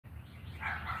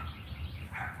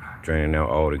Draining out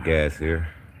all the gas here.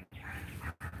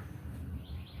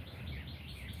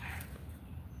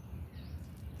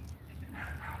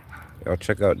 Y'all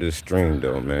check out this stream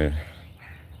though, man.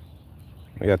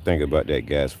 What y'all think about that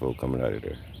gas flow coming out of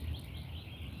there?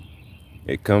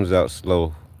 It comes out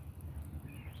slow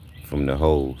from the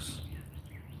hose.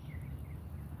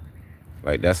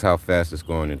 Like that's how fast it's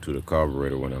going into the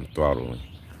carburetor when I'm throttling.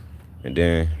 And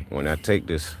then when I take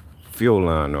this fuel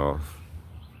line off,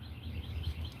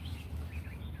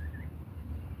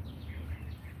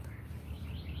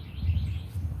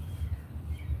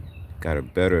 got a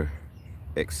better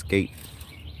escape.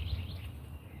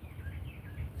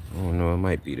 I don't know, it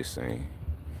might be the same.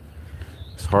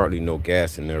 There's hardly no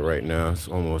gas in there right now. It's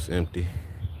almost empty.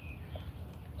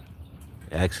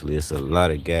 Actually, it's a lot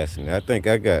of gas in there. I think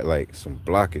I got like some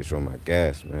blockage on my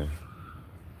gas, man.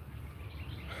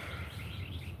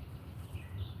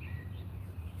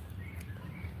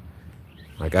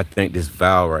 Like I think this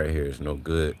valve right here is no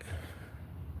good.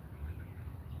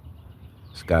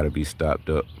 It's gotta be stopped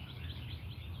up.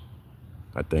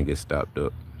 I think it's stopped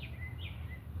up.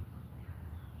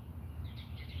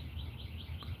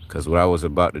 Cause what I was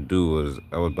about to do was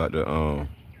I was about to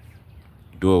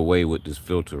do away with this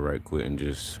filter right quick and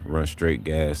just run straight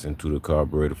gas into the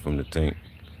carburetor from the tank.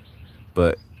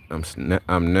 But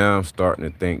I'm now starting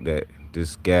to think that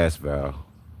this gas valve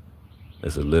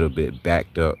is a little bit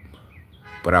backed up.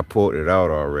 But I pulled it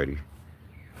out already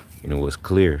and it was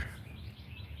clear.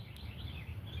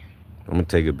 I'm gonna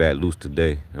take it back loose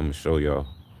today. I'm gonna show y'all.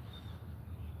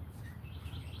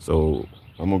 So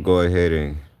I'm gonna go ahead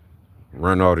and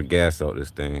run all the gas out this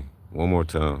thing one more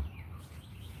time.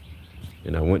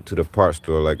 And I went to the parts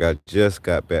store like I just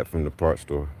got back from the parts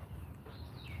store.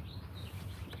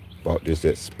 Bought this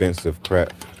expensive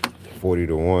crap, 40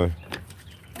 to 1.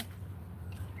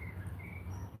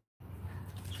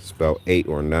 It's about $8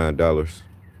 or $9.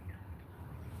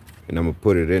 And I'm gonna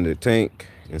put it in the tank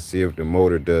and see if the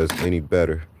motor does any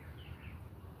better.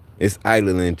 It's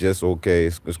idling just okay.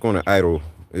 It's gonna idle.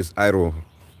 It's idle.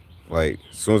 Like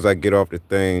as soon as I get off the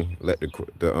thing, let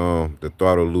the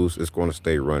throttle loose, it's gonna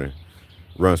stay running.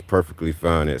 Runs perfectly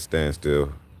fine at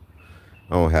standstill.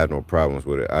 I don't have no problems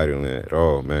with it idling at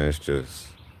all, man. It's just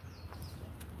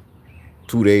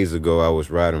 2 days ago I was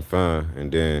riding fine,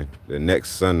 and then the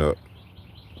next sun up,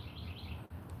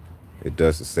 it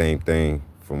does the same thing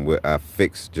from what I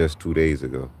fixed just 2 days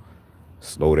ago.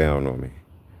 Slow down on me.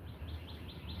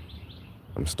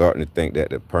 I'm starting to think that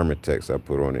the Permatex I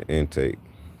put on the intake,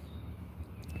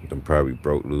 them probably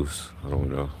broke loose. I don't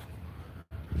know.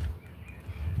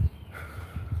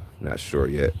 Not sure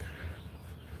yet.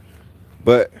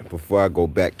 But before I go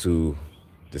back to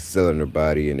the cylinder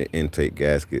body and the intake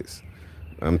gaskets,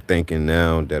 I'm thinking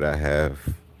now that I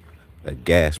have a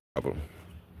gas problem.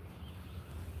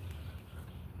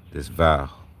 This valve.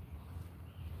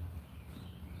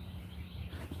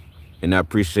 And I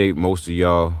appreciate most of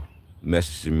y'all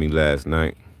messaging me last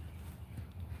night,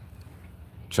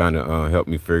 trying to help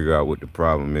me figure out what the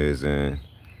problem is. And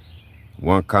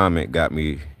one comment got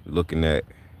me looking at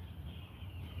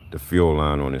the fuel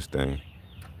line on this thing.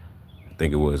 I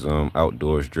think it was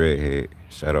Outdoors Dreadhead.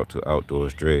 Shout out to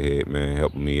Outdoors Dreadhead, man,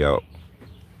 helping me out.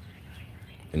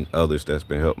 And others that's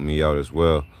been helping me out as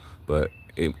well. But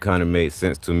it kind of made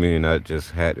sense to me, and I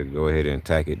just had to go ahead and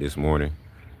attack it this morning.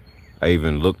 I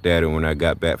even looked at it when I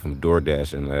got back from door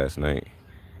dashing last night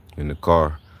in the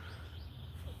car.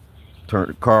 Turned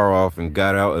the car off and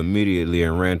got out immediately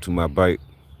and ran to my bike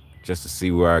just to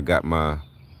see where I got my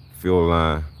fuel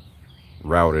line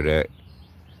routed at.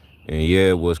 And yeah,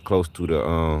 it was close to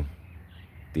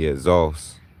the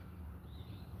exhaust.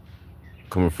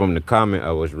 Coming from the comment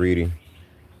I was reading,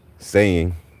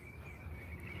 saying,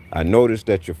 I noticed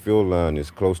that your fuel line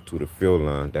is close to the fuel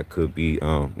line. That could be,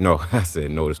 no, I said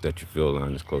notice that your fuel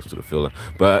line is close to the fuel line.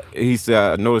 But he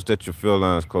said, I noticed that your fuel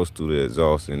line is close to the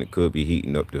exhaust and it could be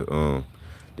heating up the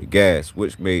gas,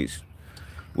 which makes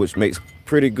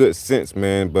pretty good sense,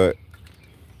 man. But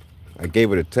I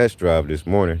gave it a test drive this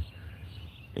morning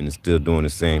and it's still doing the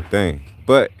same thing.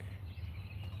 But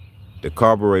the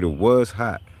carburetor was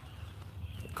hot.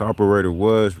 The carburetor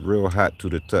was real hot to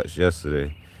the touch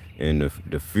yesterday. And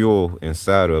the fuel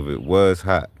inside of it was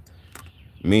hot,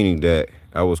 meaning that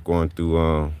I was going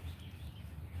through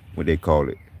what they call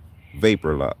it,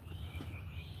 vapor lock.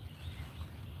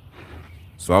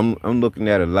 So I'm looking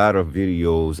at a lot of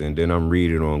videos and then I'm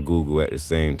reading on Google at the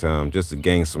same time just to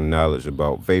gain some knowledge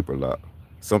about vapor lock,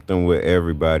 something where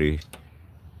everybody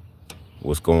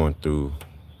was going through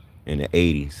in the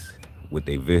 80s with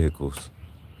their vehicles.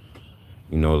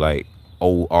 You know, like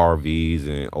old RVs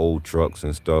and old trucks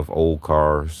and stuff, old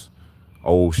cars,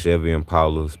 old Chevy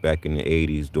Impalas back in the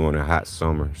 80s during the hot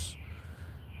summers.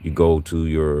 You go to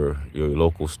your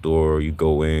local store, you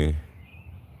go in,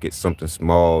 get something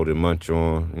small to munch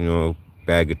on,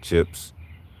 bag of chips,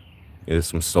 get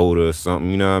some soda or something,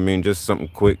 you know what I mean? Just something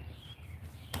quick,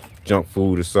 junk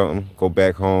food or something. Go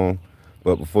back home.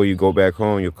 But before you go back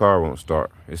home, your car won't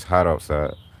start. It's hot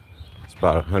outside. It's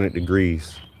about 100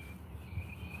 degrees.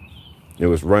 It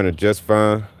was running just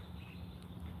fine.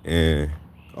 And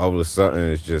all of a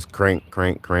sudden, it's just crank,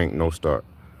 crank, crank, no start.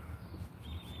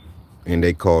 And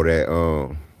they call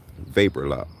that vapor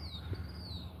lock.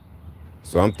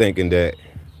 So I'm thinking that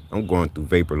I'm going through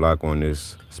vapor lock on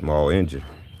this small engine,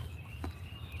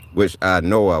 which I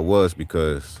know I was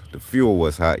because the fuel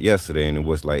was hot yesterday and it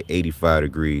was like 85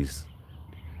 degrees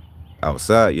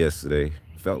outside yesterday.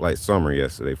 Felt like summer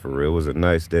yesterday, for real. It was a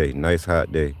nice day, nice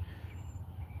hot day.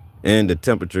 And the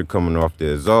temperature coming off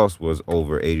the exhaust was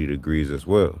over 80 degrees as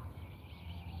well.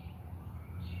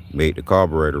 Made the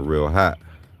carburetor real hot.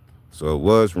 So it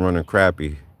was running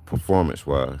crappy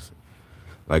performance-wise.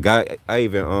 Like I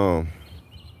even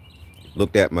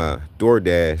looked at my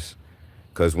DoorDash,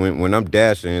 because when I'm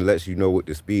dashing, it lets you know what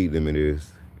the speed limit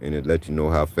is, and it lets you know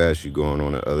how fast you're going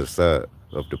on the other side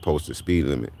of the posted speed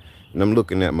limit. And I'm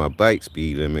looking at my bike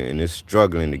speed limit, and it's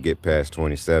struggling to get past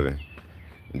 27.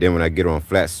 And then when I get on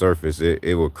flat surface,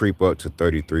 it will creep up to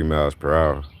 33 miles per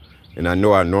hour. And I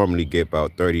know I normally get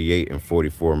about 38 and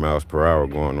 44 miles per hour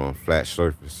going on flat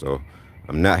surface, so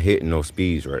I'm not hitting those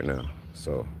speeds right now.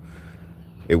 So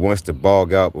it wants to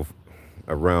bog out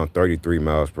around 33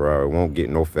 miles per hour. It won't get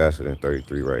no faster than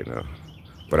 33 right now.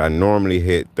 But I normally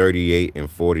hit 38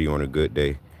 and 40 on a good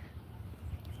day.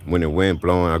 When the wind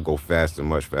blowing, I go faster,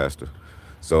 much faster.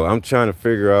 So I'm trying to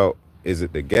figure out, is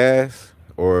it the gas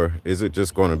or is it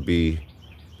just going to be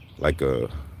like a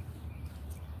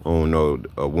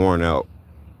worn out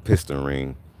piston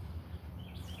ring?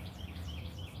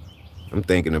 I'm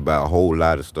thinking about a whole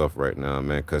lot of stuff right now,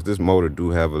 man, because this motor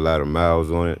do have a lot of miles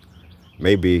on it.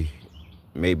 Maybe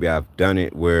I've done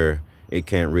it where it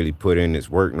can't really put in its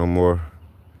work no more,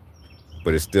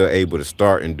 but it's still able to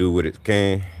start and do what it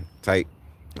can type.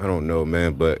 I don't know,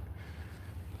 man, but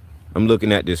I'm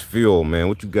looking at this fuel, man.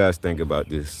 What you guys think about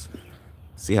this?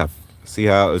 See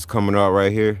how it's coming out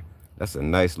right here? That's a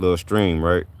nice little stream,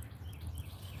 right?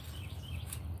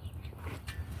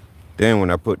 Then when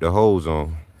I put the hose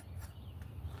on,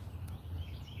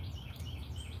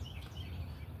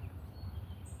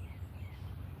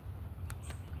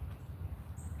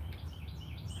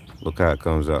 look how it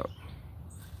comes out.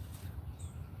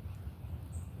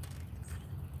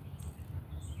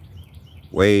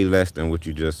 Way less than what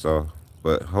you just saw.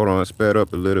 But hold on, it sped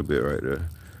up a little bit right there.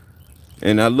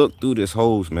 And I looked through this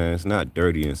hose, man. It's not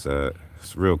dirty inside.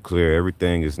 It's real clear.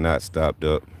 Everything is not stopped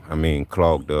up. I mean,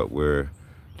 clogged up where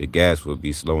the gas will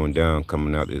be slowing down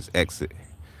coming out this exit.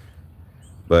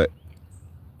 But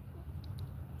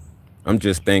I'm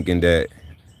just thinking that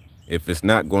if it's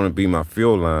not going to be my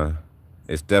fuel line,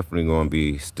 it's definitely going to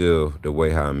be still the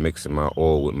way how I'm mixing my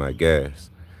oil with my gas.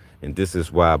 And this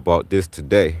is why I bought this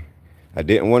today. I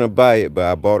didn't want to buy it, but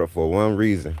I bought it for one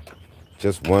reason.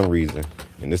 Just one reason.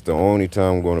 And it's the only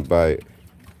time I'm going to buy it.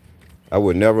 I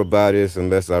would never buy this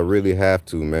unless I really have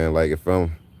to, man. Like if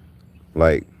I'm,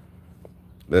 like,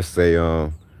 let's say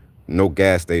no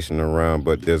gas station around,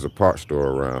 but there's a parts store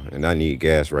around and I need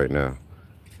gas right now.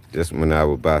 Just when I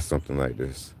would buy something like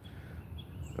this.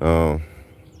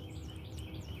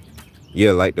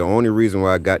 Yeah, like the only reason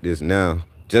why I got this now,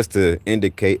 just to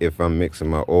indicate if I'm mixing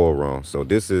my oil wrong. So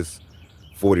this is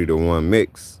 40-to-1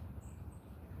 mix.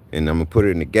 And I'm gonna put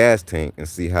it in the gas tank and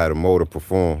see how the motor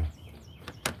perform.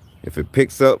 If it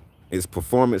picks up its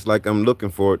performance like I'm looking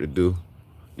for it to do,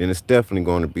 then it's definitely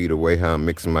going to be the way how I'm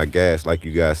mixing my gas. Like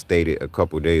you guys stated a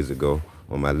couple days ago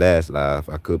on my last live,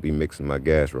 I could be mixing my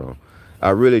gas wrong. I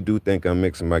really do think I'm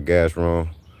mixing my gas wrong.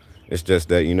 It's just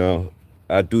that,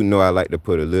 I do know I like to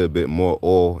put a little bit more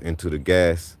oil into the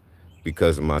gas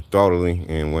because of my throttling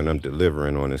and when I'm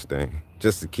delivering on this thing,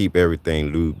 just to keep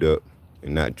everything lubed up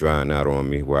and not drying out on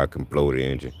me where I can blow the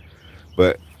engine.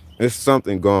 But there's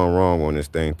something going wrong on this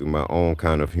thing through my own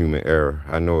kind of human error.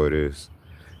 I know it is.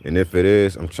 And if it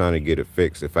is, I'm trying to get it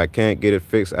fixed. If I can't get it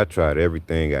fixed, I tried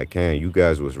everything I can. You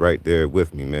guys was right there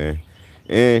with me, man.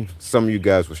 And some of you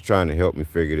guys was trying to help me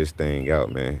figure this thing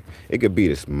out, man. It could be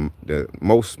the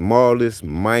most smallest,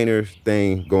 minor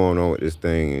thing going on with this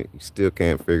thing, and you still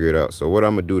can't figure it out. So what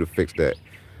I'm going to do to fix that,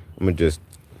 I'm going to just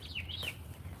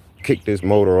kick this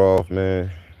motor off,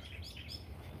 man,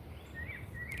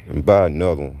 and buy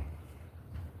another one.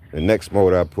 The next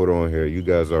motor I put on here, you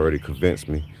guys already convinced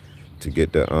me to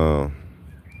get the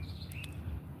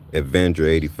Avenger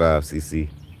 85cc.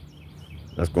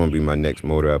 That's going to be my next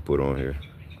motor I put on here.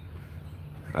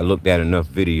 I looked at enough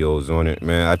videos on it,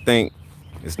 man. I think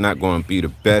it's not going to be the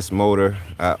best motor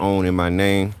I own in my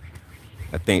name.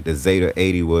 I think the Zeta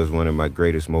 80 was one of my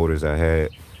greatest motors I had.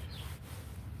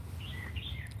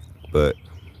 But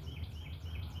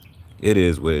it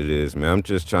is what it is, man. I'm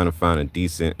just trying to find a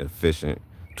decent, efficient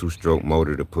two-stroke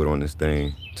motor to put on this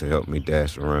thing to help me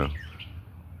dash around.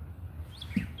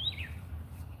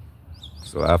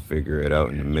 So I'll figure it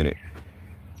out in a minute.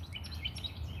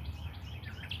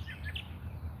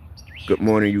 Good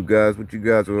morning, you guys. What you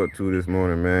guys are up to this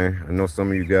morning, man? I know some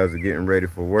of you guys are getting ready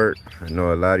for work. I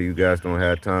know a lot of you guys don't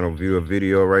have time to view a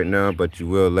video right now, but you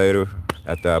will later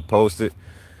after I post it.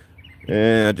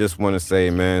 And I just want to say,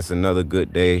 man, it's another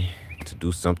good day to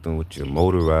do something with your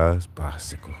motorized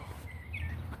bicycle.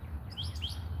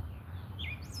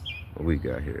 What we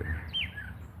got here?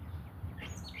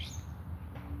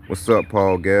 What's up,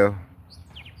 Paul Gale?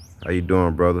 How you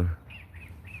doing, brother?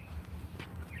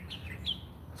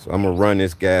 So I'm gonna run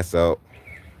this gas out.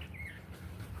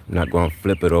 I'm not gonna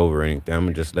flip it over or anything. I'm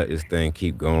gonna just let this thing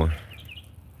keep going.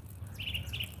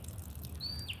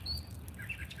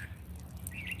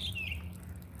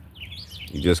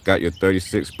 You just got your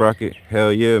 36 sprocket?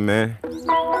 Hell yeah, man.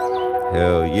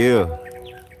 Hell yeah.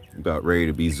 You about ready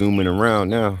to be zooming around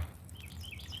now.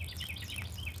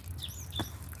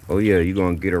 Oh yeah, you're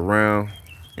gonna get around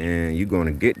and you're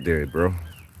gonna get there, bro.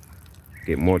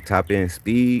 Get more top end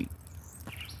speed.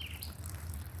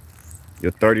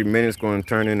 Your 30 minutes gonna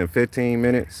turn into 15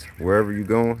 minutes wherever you're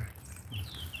going.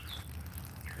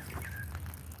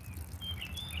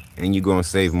 And you're gonna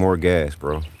save more gas,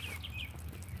 bro.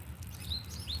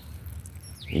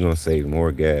 You're gonna save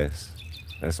more gas.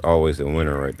 That's always a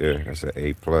winner right there. That's an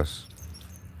A+.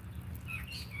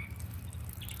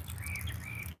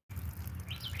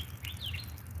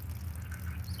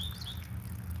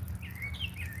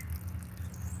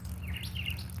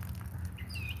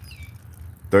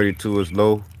 32 is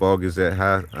low, fog is at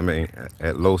high,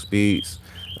 at low speeds.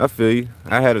 I feel you.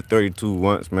 I had a 32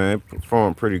 once, man. It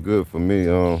performed pretty good for me.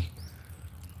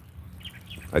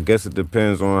 I guess it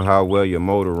depends on how well your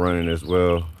motor running as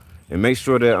well. And make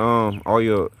sure that all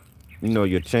your,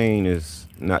 your chain is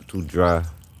not too dry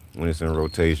when it's in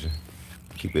rotation.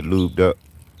 Keep it lubed up.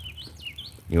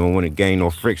 You don't want to gain no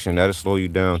friction. That'll slow you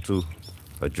down too.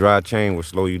 A dry chain will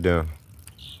slow you down.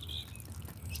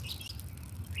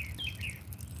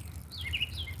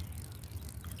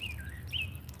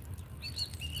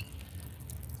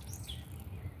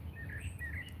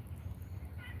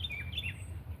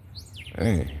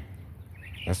 Dang,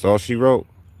 that's all she wrote.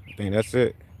 I think that's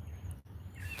it.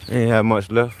 Ain't have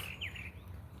much left.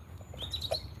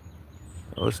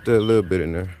 Oh, it's still a little bit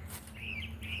in there.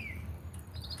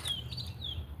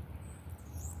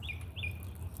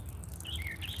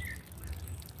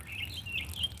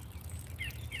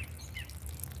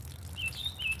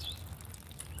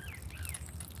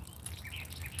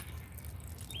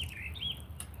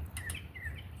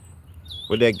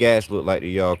 What that gas look like to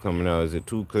y'all coming out? Is it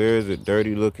too clear? Is it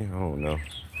dirty looking? I don't know.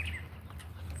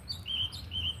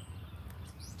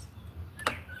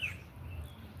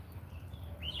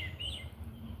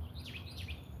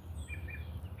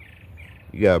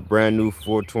 You got a brand new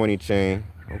 420 chain.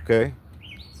 Okay.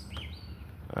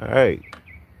 All right.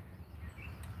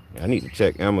 I need to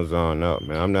check Amazon out,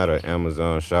 man. I'm not an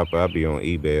Amazon shopper. I be on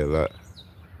eBay a lot.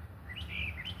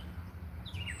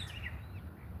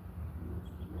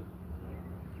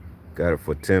 Got it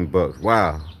for 10 bucks.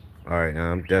 Wow. All right,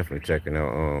 now I'm definitely checking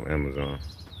out Amazon.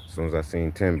 As soon as I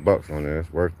seen 10 bucks on there,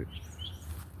 it's worth it.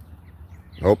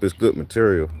 I hope it's good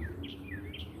material.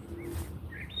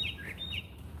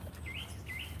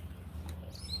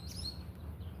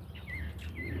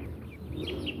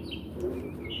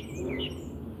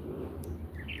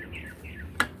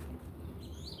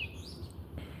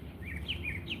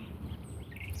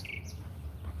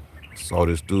 Saw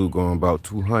this dude going about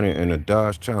 200 in a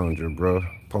Dodge Challenger, bro.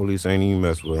 Police ain't even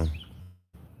mess with him.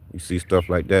 You see stuff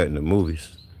like that in the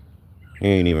movies. He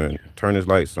ain't even turn his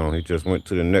lights on. He just went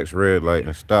to the next red light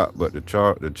and stopped, but the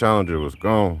Challenger was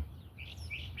gone.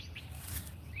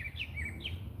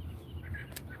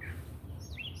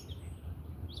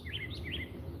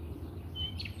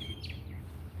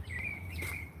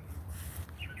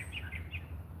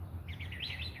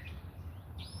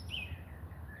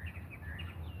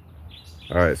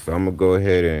 All right, so I'm gonna go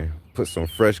ahead and put some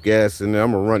fresh gas in there.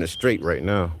 I'm gonna run it straight right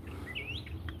now.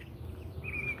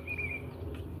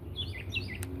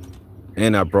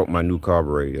 And I broke my new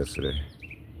carburetor yesterday.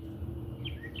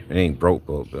 It ain't broke,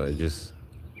 but it just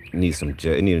needs some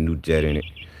jet. It need a new jet in it.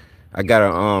 I got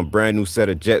a brand new set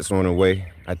of jets on the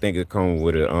way. I think it comes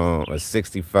with a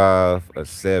 65, a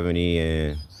 70,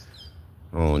 and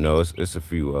I don't know. It's a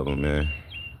few of them, man.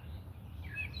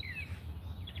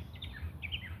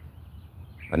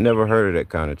 I never heard of that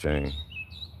kind of chain.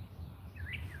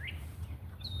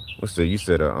 What's the? You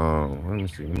said a Let me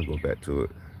see. Let me go back to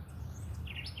it.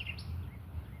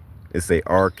 It's a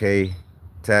RK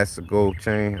Tactical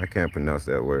chain. I can't pronounce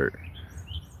that word.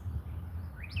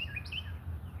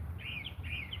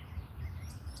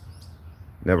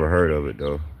 Never heard of it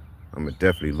though. I'm gonna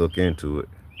definitely look into it.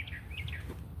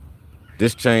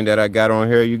 This chain that I got on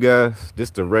here, you guys, this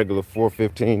the regular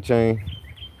 415 chain.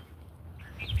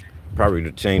 Probably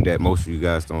the chain that most of you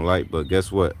guys don't like, but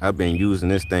guess what? I've been using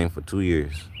this thing for 2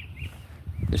 years.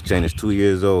 This chain is 2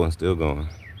 years old and still going.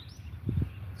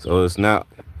 So it's not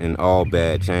an all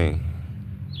bad chain,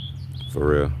 for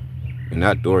real. And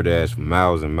I DoorDash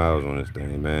miles and miles on this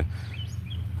thing, man.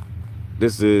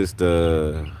 This is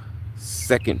the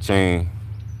second chain.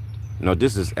 No,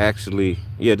 this is actually,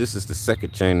 yeah, this is the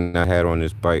second chain I had on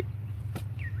this bike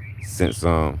since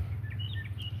the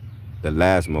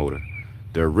last motor.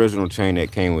 The original chain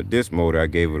that came with this motor, I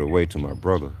gave it away to my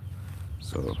brother.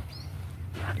 So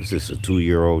this is a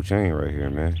 2-year-old chain right here,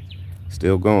 man.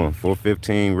 Still going.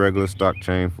 415 regular stock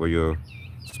chain for your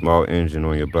small engine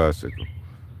on your bicycle.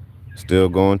 Still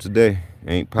going today.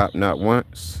 Ain't popped not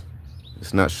once.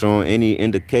 It's not showing any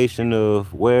indication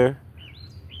of wear,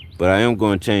 but I am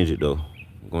going to change it though.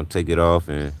 I'm going to take it off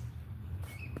and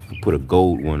put a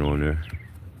gold one on there.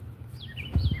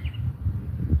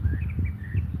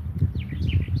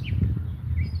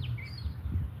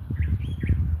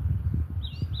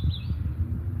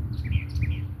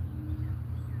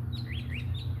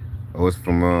 Oh, it's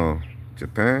from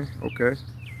Japan? Okay.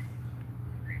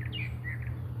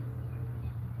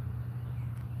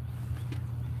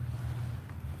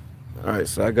 All right,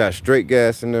 so I got straight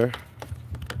gas in there.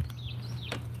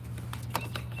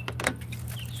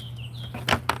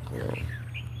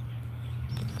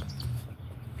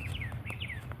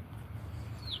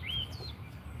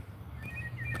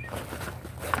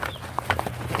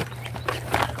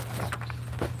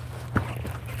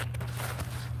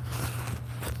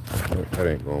 That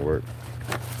ain't gonna work.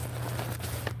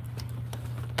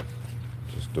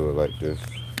 Just do it like this.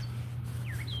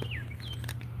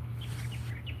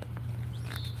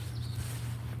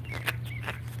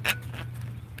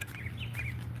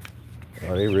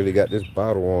 Oh, they really got this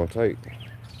bottle on tight.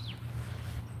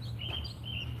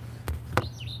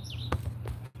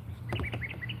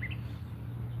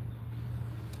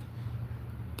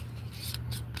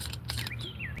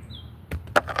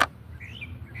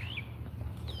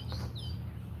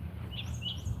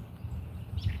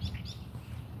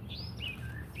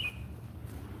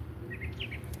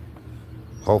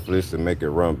 Hopefully this will make it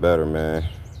run better, man.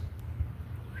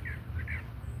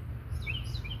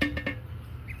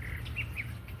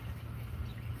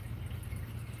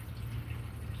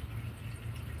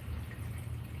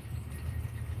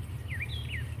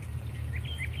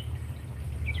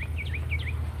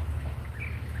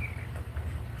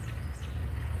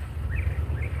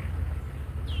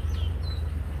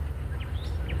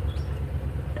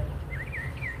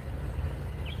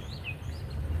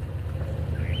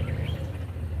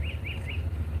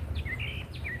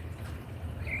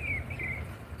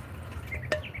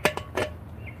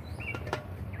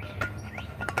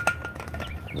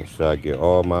 Make sure I get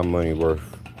all my money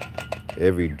worth.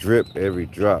 Every drip, every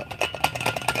drop.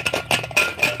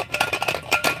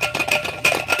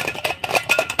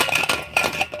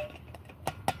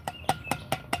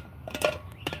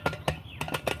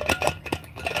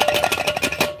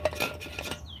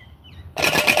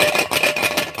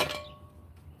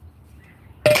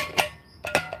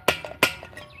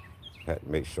 Had to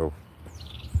make sure.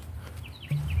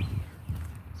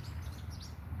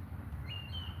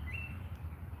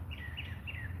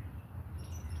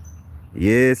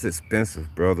 Yeah, it's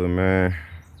expensive, brother, man.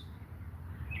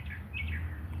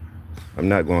 I'm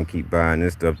not going to keep buying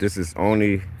this stuff. This is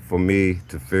only for me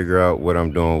to figure out what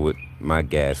I'm doing with my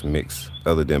gas mix,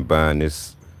 other than buying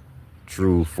this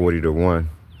true 40-to-1.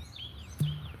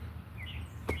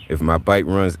 If my bike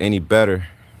runs any better,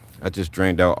 I just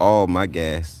drained out all my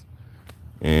gas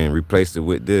and replaced it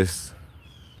with this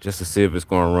just to see if it's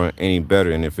going to run any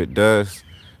better. And if it does,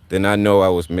 then I know I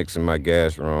was mixing my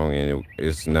gas wrong and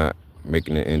it's not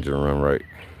making the engine run right.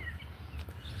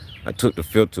 I took the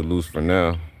filter loose for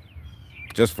now.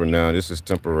 Just for now. This is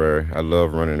temporary. I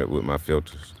love running it with my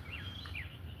filters.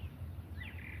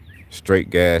 Straight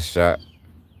gas shot.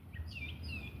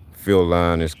 Fill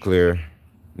line is clear.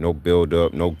 No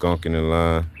buildup, no gunk in the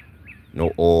line,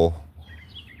 no oil.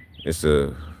 It's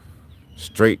a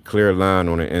straight, clear line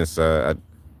on the inside. I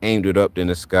aimed it up in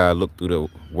the sky, looked through the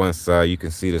one side. You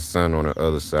can see the sun on the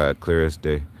other side, clear as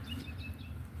day.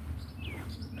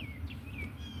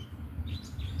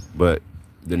 But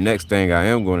the next thing I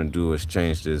am going to do is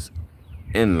change this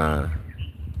inline,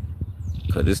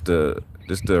 cause this the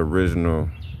original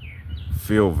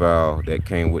fuel valve that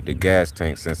came with the gas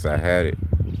tank since I had it,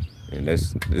 and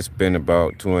it's been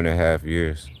about 2.5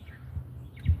 years,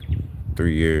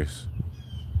 3 years.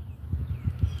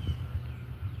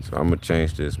 So I'm gonna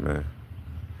change this, man.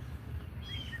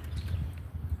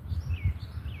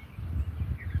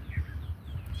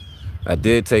 I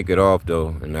did take it off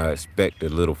though, and I expect the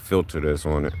little filter that's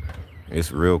on it.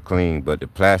 It's real clean, but the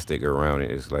plastic around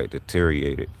it is like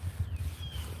deteriorated.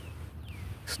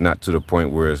 It's not to the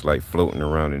point where it's like floating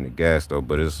around in the gas though,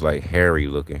 but it's like hairy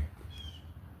looking.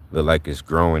 Look like it's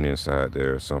growing inside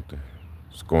there or something.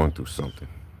 It's going through something.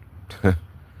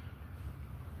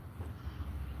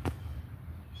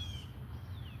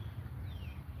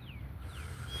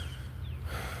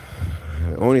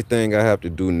 The only thing I have to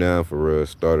do now for real is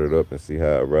start it up and see how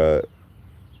it ride.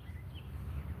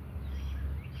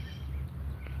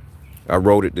 I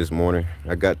rode it this morning.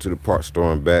 I got to the parts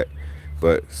store and back,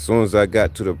 but as soon as I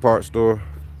got to the parts store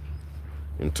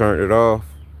and turned it off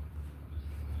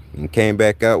and came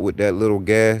back out with that little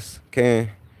gas can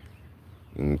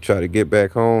and tried to get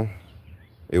back home,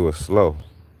 it was slow.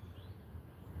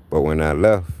 But when I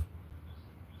left,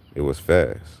 it was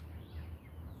fast.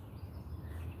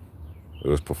 It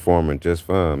was performing just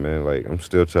fine, man. Like, I'm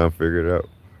still trying to figure it out.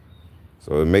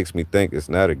 So it makes me think it's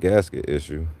not a gasket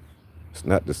issue. It's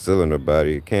not the cylinder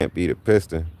body. It can't be the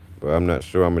piston, but I'm not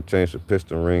sure. I'm gonna change the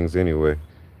piston rings anyway.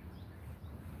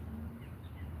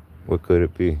 What could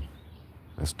it be?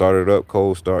 I started up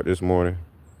cold start this morning.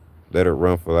 Let it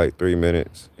run for like 3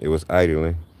 minutes. It was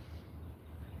idling.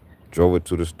 Drove it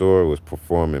to the store. It was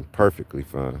performing perfectly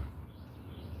fine.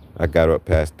 I got up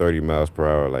past 30 miles per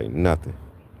hour like nothing.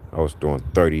 I was doing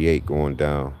 38 going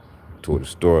down to the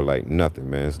store like nothing,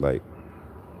 man. It's like,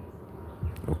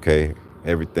 okay,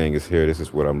 everything is here. This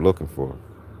is what I'm looking for.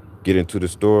 Get into the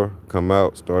store, come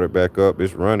out, start it back up.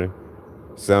 It's running.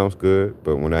 Sounds good,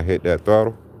 but when I hit that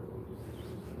throttle,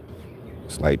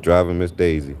 it's like driving Miss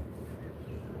Daisy.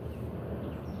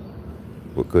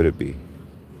 What could it be?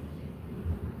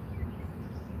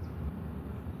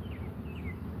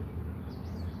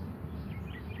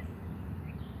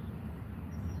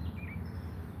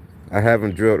 I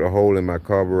haven't drilled a hole in my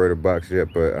carburetor box yet,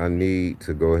 but I need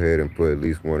to go ahead and put at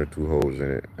least 1 or 2 holes in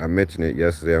it. I mentioned it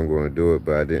yesterday I'm going to do it,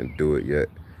 but I didn't do it yet.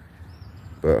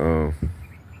 But I'm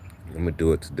going to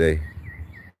do it today.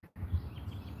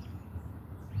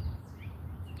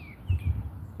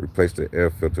 Replace the air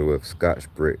filter with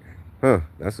Scotch Brite. Huh,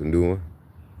 that's a new one.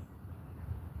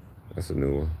 That's a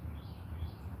new one.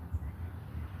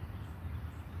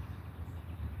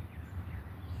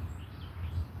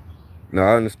 No,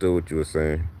 I understood what you were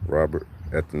saying, Robert.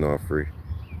 Ethanol free.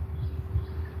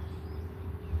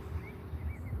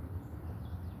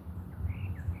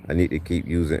 I need to keep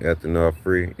using ethanol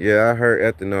free. Yeah, I heard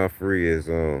ethanol free is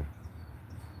the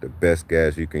best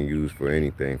gas you can use for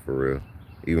anything, for real.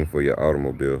 Even for your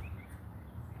automobile.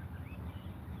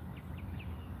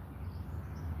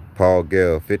 Paul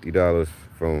Gale, $50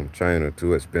 from China,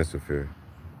 too expensive here.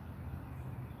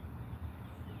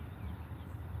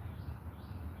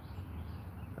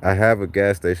 I have a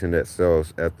gas station that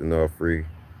sells ethanol free.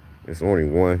 It's only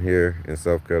one here in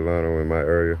South Carolina in my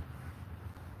area.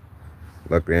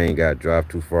 Luckily, I ain't got to drive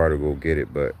too far to go get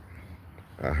it, but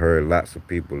I heard lots of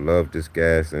people love this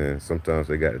gas, and sometimes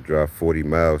they got to drive 40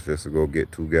 miles just to go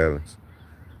get 2 gallons.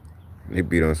 They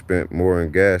be done spent more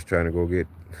in gas trying to go get.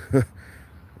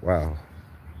 Wow.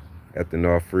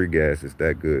 Ethanol free gas is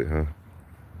that good, huh?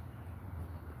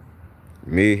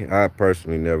 Me, I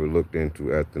personally never looked into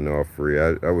ethanol free.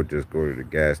 I would just go to the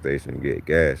gas station and get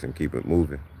gas and keep it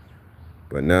moving.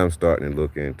 But now I'm starting to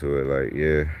look into it like,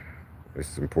 yeah,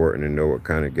 it's important to know what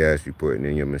kind of gas you're putting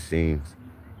in your machines.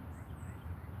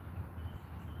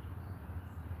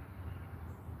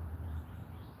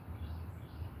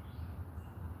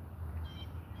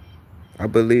 I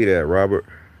believe that, Robert.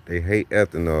 They hate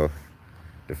ethanol.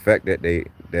 The fact that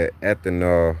that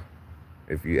ethanol,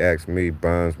 if you ask me,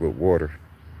 bonds with water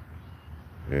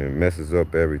and messes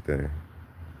up everything.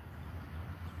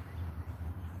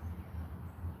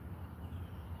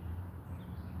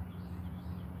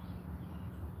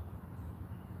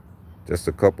 Just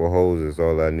a couple holes is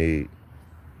all I need.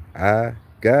 I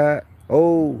got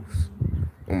holes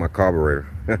on my carburetor.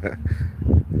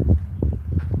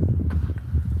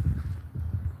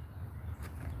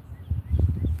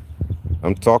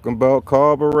 I'm talking about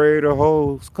carburetor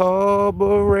hose,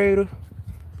 carburetor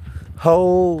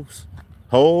hose,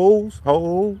 hose.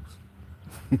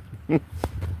 I'm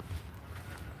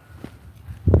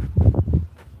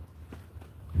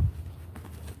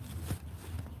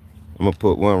gonna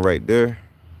put one right there,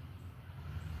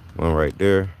 one right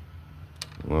there,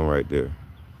 one right there.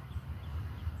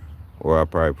 Or I'll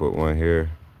probably put one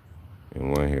here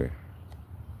and one here.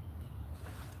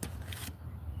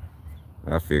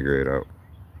 I'll figure it out.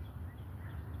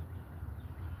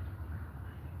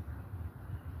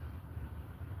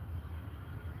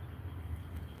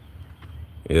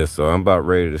 Yeah, so I'm about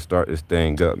ready to start this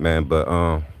thing up, man. But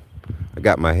I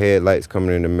got my headlights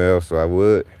coming in the mail, so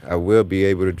I will be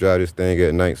able to drive this thing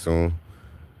at night soon.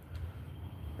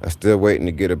 I'm still waiting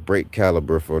to get a brake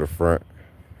caliper for the front.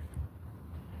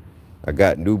 I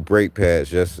got new brake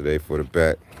pads yesterday for the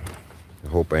back. I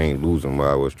hope I ain't lose them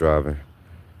while I was driving.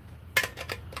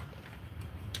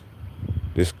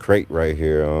 This crate right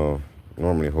here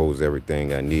normally holds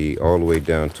everything I need, all the way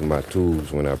down to my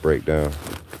tools when I break down.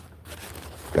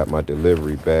 Got my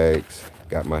delivery bags,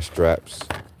 got my straps.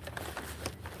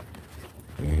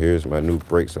 And here's my new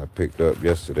brakes I picked up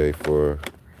yesterday for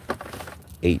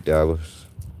 $8.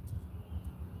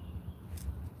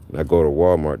 And I go to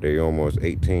Walmart, they almost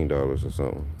 $18 or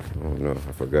something. I don't know,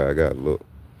 I forgot, I gotta look.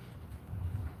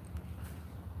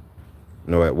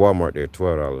 No, at Walmart they're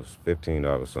 $12,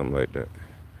 $15, something like that.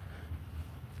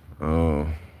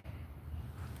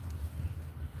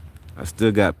 I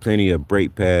still got plenty of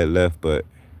brake pad left, but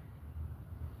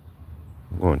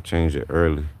I'm gonna change it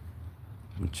early.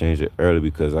 I'm gonna change it early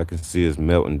because I can see it's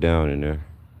melting down in there.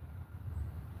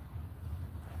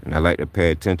 And I like to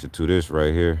pay attention to this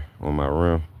right here on my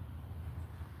rim.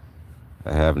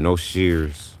 I have no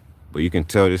shears, but you can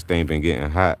tell this thing been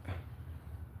getting hot.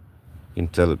 You can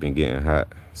tell it been getting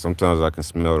hot. Sometimes I can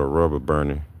smell the rubber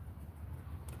burning.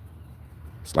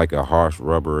 It's like a harsh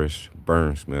rubberish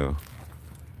burn smell.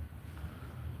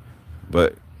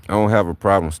 But I don't have a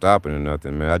problem stopping or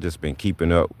nothing, man. I just been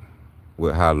keeping up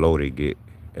with how low they get.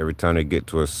 Every time they get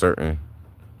to a certain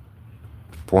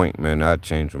point, man, I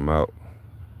change them out.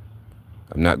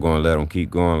 I'm not going to let them keep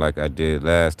going like I did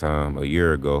last time, a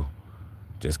year ago.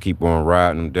 Just keep on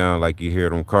riding them down like you hear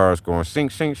them cars going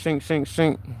sink, sink, sink, sink,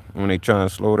 sink. When they trying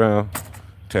to slow down,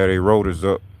 tear their rotors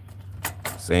up.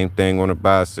 Same thing on a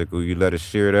bicycle. You let it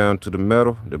shear down to the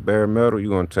metal, the bare metal,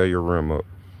 you're going to tear your rim up.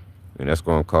 And that's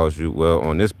going to cost you, well,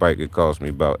 on this bike, it cost me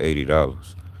about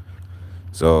 $80.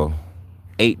 So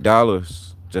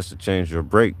 $8 just to change your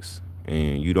brakes,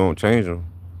 and you don't change them,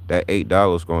 that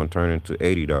 $8 going to turn into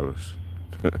 $80.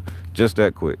 Just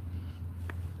that quick.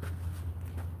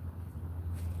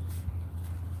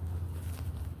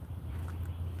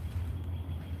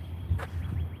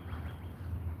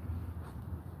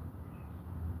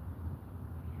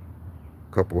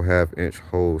 Couple half-inch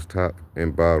holes, top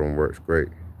and bottom, works great.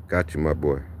 Got you, my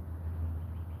boy.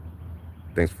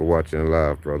 Thanks for watching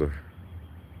live, brother.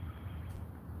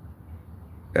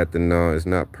 Ethanol is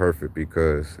not perfect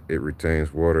because it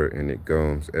retains water and it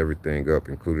gums everything up,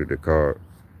 including the carb.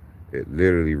 It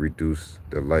literally reduces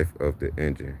the life of the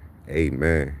engine.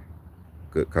 Amen.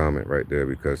 Good comment right there,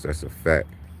 because that's a fact.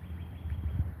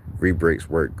 Rebrakes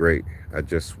work great. I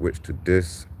just switched to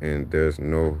this, and there's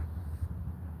no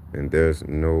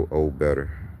O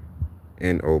better.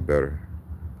 NO better.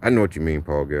 I know what you mean,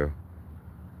 Paul Gale.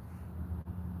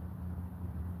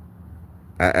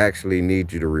 I actually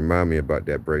need you to remind me about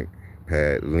that brake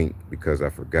pad link because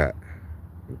I forgot.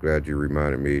 I'm glad you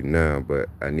reminded me now, but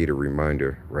I need a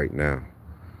reminder right now.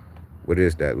 What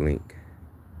is that link,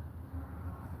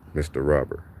 Mr.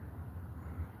 Robert?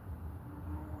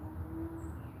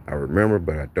 I remember,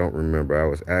 but I don't remember. I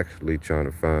was actually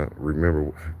trying to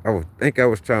remember. I think I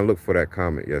was trying to look for that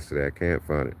comment yesterday. I can't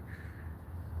find it.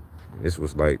 This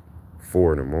was like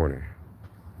 4 in the morning.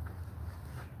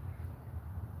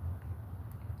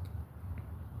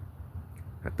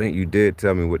 I think you did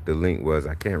tell me what the link was.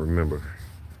 I can't remember.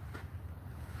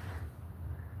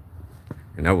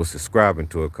 And I was subscribing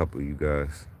to a couple of you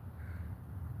guys.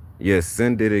 Yes,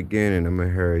 send it again, and I'm going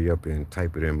to hurry up and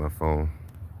type it in my phone.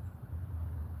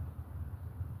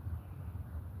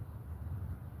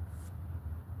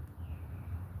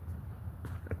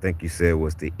 I think you said it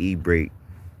was the e-brake.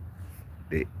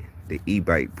 The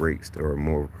e-bike brakes are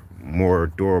more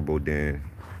durable than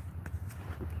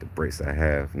the brakes I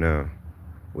have now,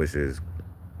 which is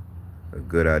a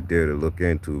good idea to look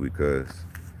into because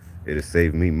it'll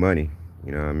save me money.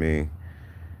 You know what I mean?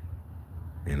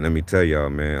 And let me tell y'all,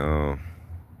 man,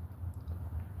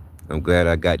 I'm glad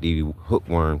I got these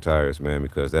hookworm tires, man,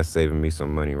 because that's saving me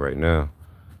some money right now.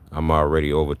 I'm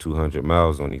already over 200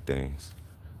 miles on these things.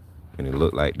 And it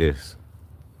looked like this.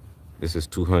 This is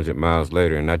 200 miles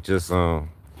later, and I just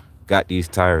got these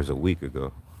tires a week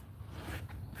ago.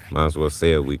 Might as well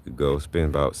say a week ago. It's been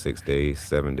about 6 days,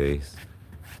 7 days.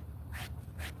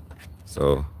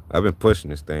 So I've been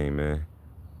pushing this thing, man.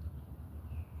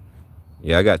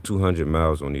 Yeah, I got 200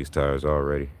 miles on these tires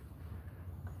already.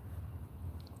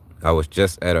 I was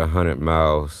just at 100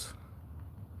 miles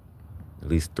at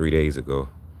least 3 days ago.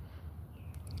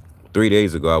 3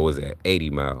 days ago, I was at 80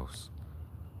 miles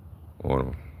on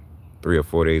them. 3 or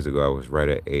 4 days ago, I was right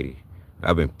at 80.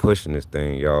 I've been pushing this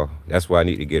thing, y'all. That's why I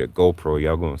need to get a GoPro.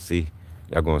 Y'all gonna see.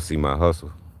 Y'all gonna see my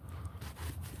hustle.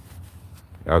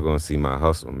 Y'all gonna see my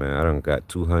hustle, man. I done got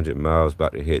 200 miles,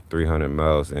 about to hit 300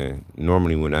 miles. And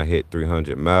normally when I hit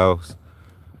 300 miles,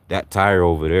 that tire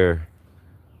over there,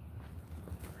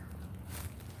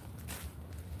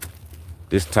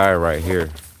 this tire right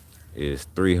here is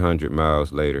 300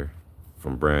 miles later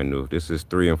from brand new. This is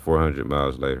 300 and 400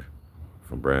 miles later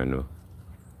from brand new.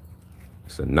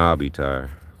 It's a knobby tire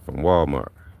from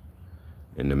Walmart.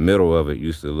 In the middle of it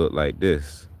used to look like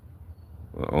this,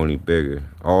 well, only bigger.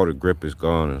 All the grip is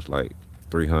gone. It's like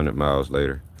 300 miles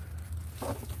later.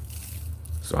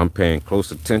 So I'm paying close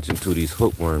attention to these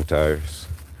hookworm tires.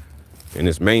 And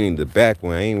it's mainly the back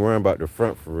one. I ain't worrying about the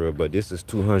front for real, but this is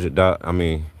 $200. I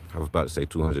mean, I was about to say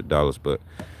 $200, but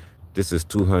this is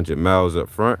 200 miles up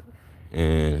front,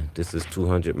 and this is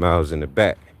 200 miles in the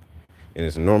back. And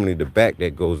it's normally the back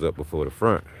that goes up before the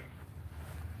front.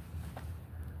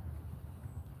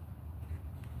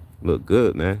 Look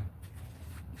good, man.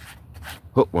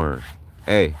 Hookworm.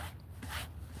 Hey,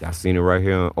 y'all seen it right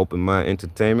here on Open Mind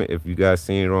Entertainment. If you guys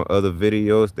seen it on other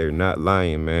videos, they're not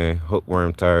lying, man.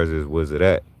 Hookworm tires is where's it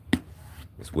at.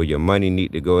 It's where your money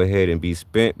need to go ahead and be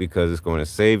spent, because it's going to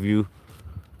save you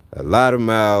a lot of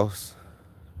miles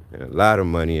and a lot of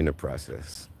money in the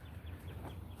process.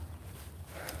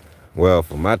 Well,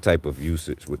 for my type of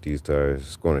usage with these tires,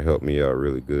 it's going to help me out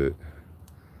really good.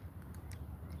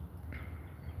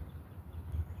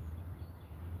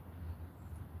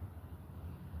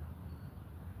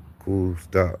 Cool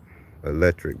Stop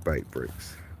electric bike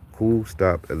brakes. Cool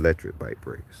Stop electric bike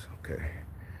brakes. Okay.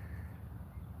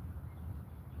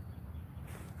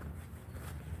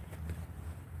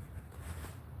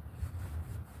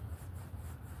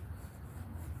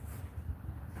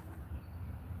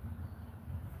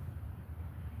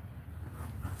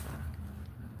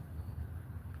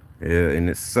 Yeah, and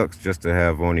it sucks just to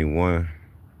have only one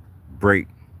brake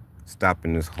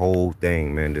stopping this whole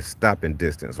thing, man. The stopping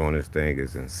distance on this thing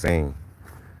is insane.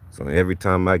 So every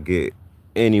time I get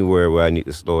anywhere where I need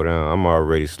to slow down, I'm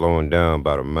already slowing down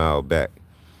about a mile back,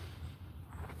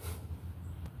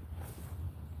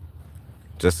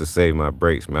 just to save my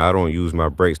brakes, man. I don't use my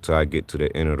brakes till I get to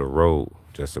the end of the road,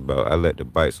 just about. I let the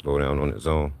bike slow down on its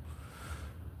own.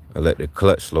 I let the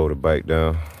clutch slow the bike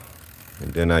down,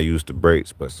 and then I use the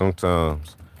brakes. But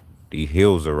sometimes these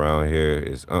hills around here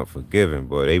is unforgiving,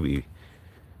 boy.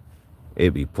 They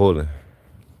be pulling.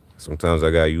 Sometimes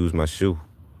I gotta use my shoe.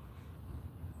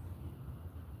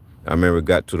 I remember it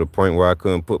got to the point where I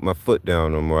couldn't put my foot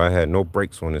down no more. I had no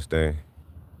brakes on this thing.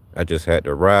 I just had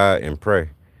to ride and pray.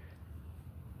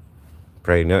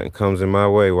 Pray nothing comes in my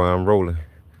way while I'm rolling.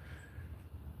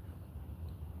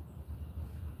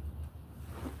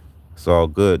 It's all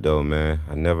good though, man.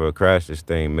 I never crashed this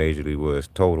thing majorly where it's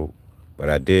totaled, but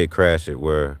I did crash it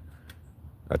where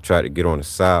I tried to get on the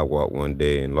sidewalk one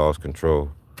day and lost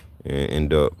control and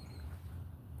ended up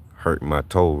hurting my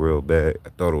toe real bad. I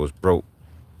thought it was broke,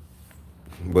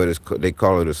 but they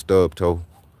call it a stub toe.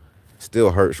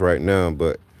 Still hurts right now,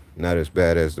 but not as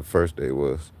bad as the first day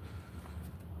was.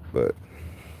 But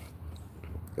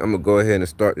I'm gonna go ahead and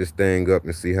start this thing up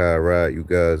and see how I ride, you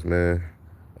guys, man.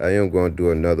 I am going to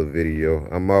do another video.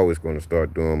 I'm always going to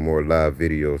start doing more live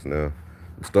videos now.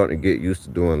 I'm starting to get used to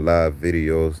doing live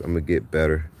videos. I'm going to get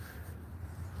better.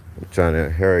 I'm trying to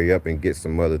hurry up and get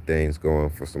some other things going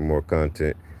for some more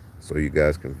content so you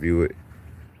guys can view it.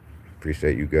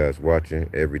 Appreciate you guys watching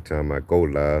every time I go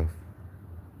live.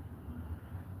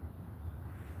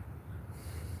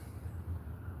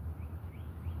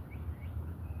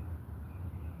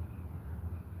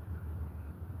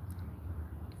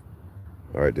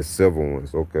 All right, the silver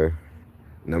ones, okay.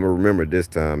 And I'm gonna remember this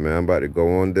time, man. I'm about to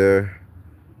go on there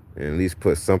and at least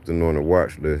put something on the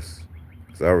watch list.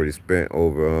 So I already spent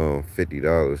over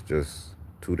 $50 just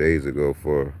 2 days ago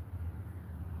for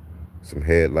some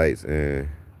headlights, and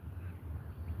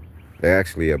they're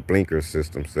actually a blinker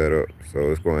system set up.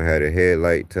 So it's gonna have the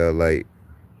headlight, tail light,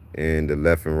 and the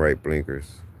left and right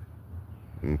blinkers.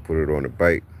 I'm gonna put it on the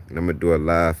bike. And I'm gonna do a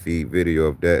live feed video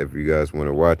of that if you guys want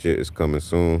to watch it. It's coming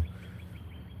soon.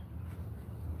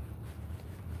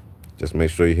 Just make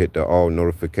sure you hit the all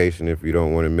notification if you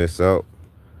don't want to miss out.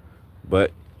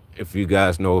 But if you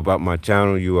guys know about my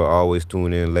channel, you will always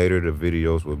tune in later. The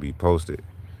videos will be posted.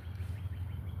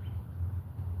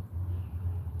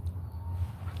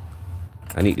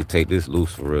 I need to take this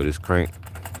loose for real, this crank.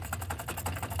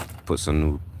 Put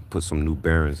some new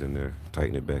bearings in there,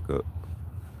 tighten it back up.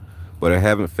 But it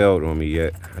haven't failed on me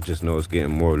yet. I just know it's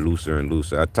getting more looser and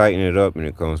looser. I tighten it up and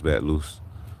it comes back loose.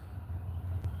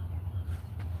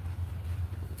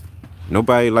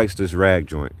 Nobody likes this rag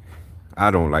joint. I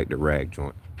don't like the rag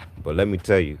joint. But let me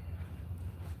tell you,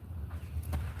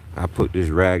 I put this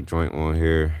rag joint on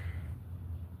here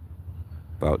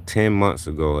about 10 months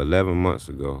ago, 11 months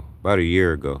ago, about a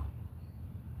year ago,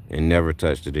 and never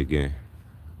touched it again.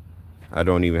 I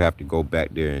don't even have to go back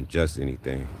there and adjust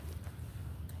anything.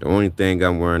 The only thing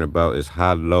I'm worrying about is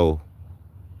how low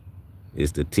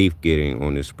is the teeth getting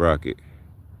on this sprocket.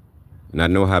 And I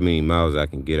know how many miles I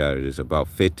can get out of this. About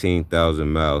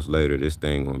 15,000 miles later, this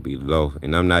thing gonna be low.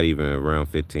 And I'm not even around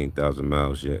 15,000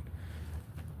 miles yet.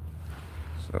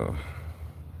 So,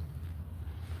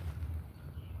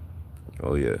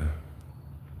 oh yeah.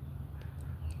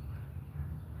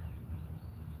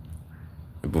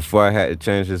 And before I had to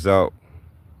change this out,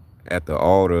 after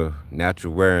all the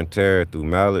natural wear and tear through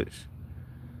mileage,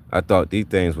 I thought these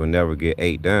things would never get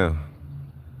ate down.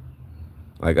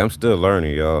 Like, I'm still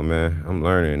learning, y'all, man. I'm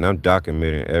learning, and I'm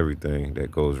documenting everything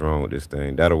that goes wrong with this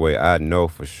thing. That way I know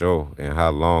for sure and how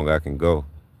long I can go.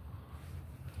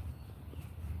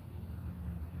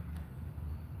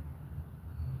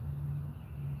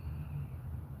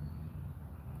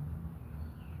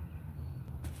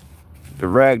 The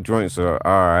rag joints are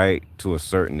all right to a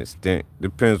certain extent.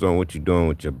 Depends on what you're doing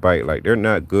with your bike. Like, they're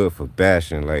not good for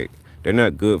bashing. Like, they're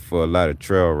not good for a lot of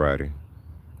trail riding.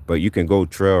 But you can go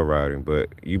trail riding, but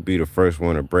you'd be the first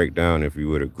one to break down if you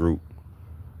were a group.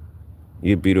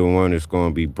 You'd be the one that's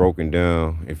going to be broken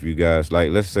down if you guys,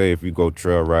 like, let's say if you go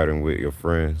trail riding with your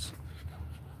friends.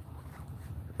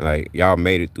 Like, y'all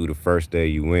made it through the first day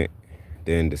you went.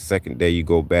 Then the second day you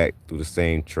go back through the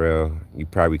same trail. You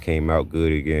probably came out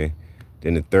good again.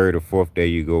 Then the third or fourth day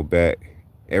you go back.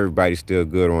 Everybody's still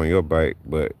good on your bike,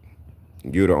 but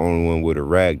you're the only one with a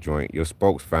rag joint. Your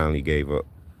spokes finally gave up.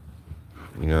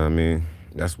 You know what I mean?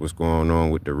 That's what's going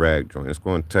on with the rag joint. It's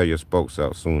going to tear your spokes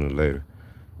out sooner or later.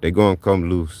 They're going to come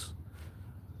loose.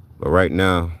 But right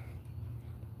now,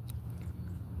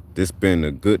 this been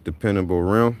a good, dependable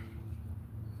rim.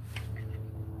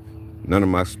 None of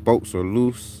my spokes are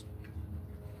loose.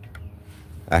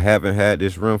 I haven't had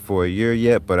this rim for a year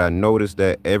yet, but I noticed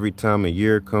that every time a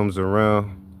year comes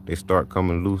around, they start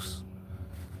coming loose.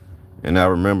 And I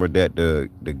remember that the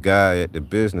guy at the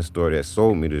business store that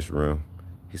sold me this rim,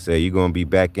 he said, you're going to be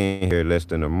back in here less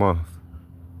than a month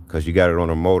because you got it on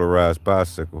a motorized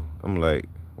bicycle. I'm like,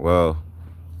 well,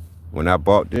 when I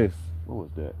bought this, what was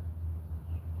that?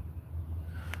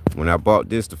 When I bought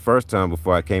this the first time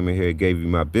before I came in here and gave you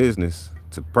my business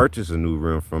to purchase a new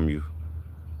rim from you,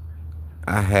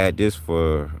 I had this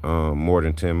for more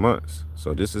than 10 months.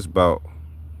 So this is about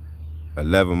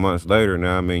 11 months later.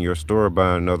 Now I'm in your store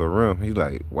buying another rim. He's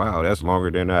like, wow, that's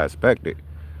longer than I expected.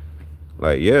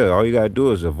 Like, yeah, all you gotta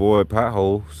do is avoid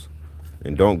potholes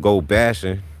and don't go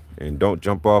bashing and don't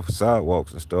jump off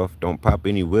sidewalks and stuff. Don't pop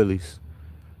any wheelies.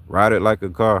 Ride it like a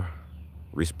car.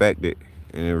 Respect it,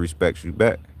 and it respects you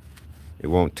back. It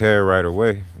won't tear right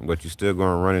away, but you're still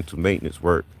gonna run into maintenance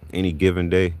work any given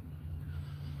day.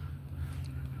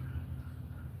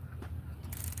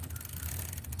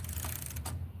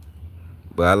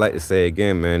 But I like to say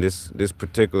again, man, this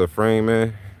particular frame,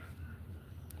 man,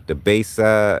 the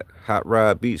Bayside Hot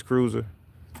Rod Beach Cruiser.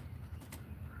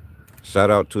 Shout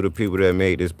out to the people that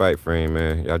made this bike frame,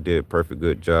 man. Y'all did a perfect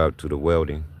good job to the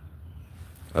welding.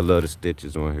 I love the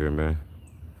stitches on here, man.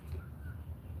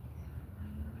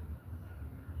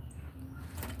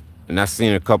 And I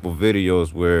seen a couple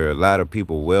videos where a lot of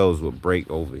people welds would break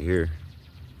over here,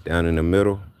 down in the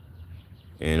middle,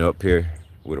 and up here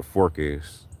where the fork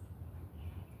is.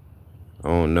 I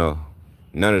don't know.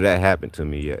 None of that happened to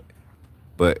me yet.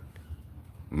 But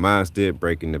mine's did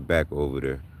break in the back over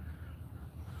there.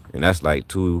 And that's like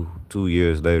two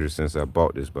years later since I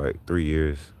bought this bike. 3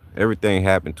 years. Everything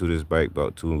happened to this bike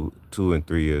about two and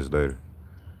 3 years later.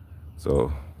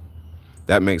 So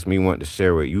that makes me want to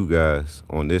share with you guys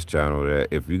on this channel that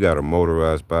if you got a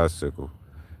motorized bicycle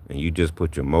and you just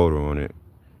put your motor on it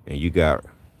and you got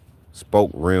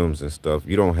spoke rims and stuff,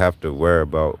 you don't have to worry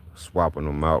about swapping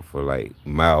them out for like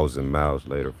miles and miles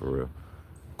later, for real.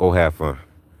 Go have fun.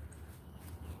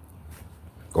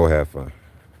 Go have fun.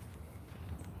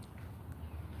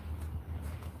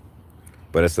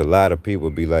 But it's a lot of people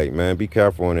be like, man, be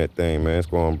careful on that thing, man. It's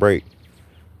going to break.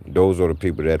 Those are the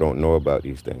people that don't know about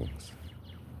these things.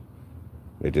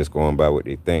 They're just going by what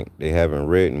they think. They haven't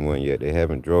ridden one yet. They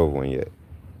haven't drove one yet.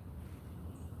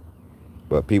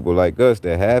 But people like us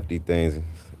that have these things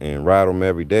and ride them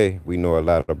every day, we know a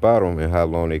lot about them and how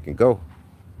long they can go.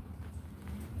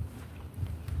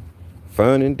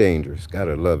 Fun and dangerous.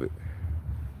 Gotta love it.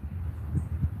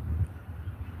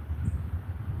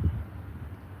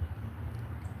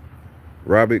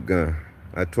 Robert Gunn.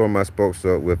 I tore my spokes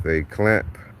up with a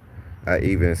clamp. I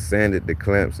even sanded the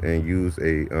clamps and used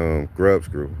a grub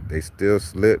screw. They still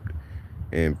slipped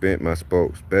and bent my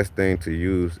spokes. Best thing to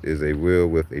use is a wheel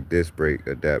with a disc brake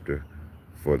adapter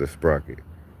for the sprocket.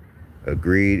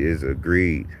 Agreed is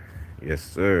agreed. Yes,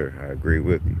 sir. I agree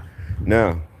with you.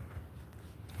 Now,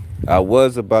 I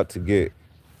was about to get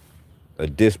a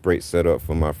disc brake set up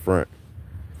for my front,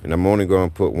 and I'm only going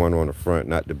to put one on the front,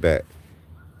 not the back.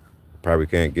 Probably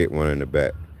can't get one in the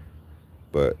back,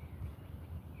 but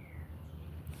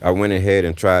I went ahead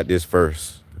and tried this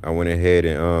first. I went ahead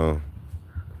and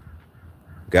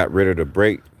got rid of the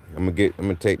brake. I'm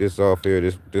gonna take this off here.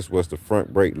 This was the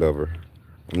front brake lever.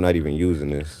 I'm not even using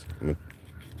this. I'm gonna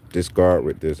discard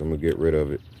with this. I'm gonna get rid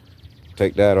of it.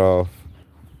 Take that off.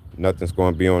 Nothing's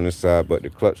gonna be on this side but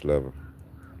the clutch lever.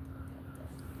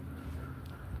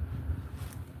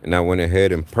 And I went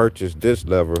ahead and purchased this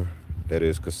lever that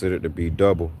is considered to be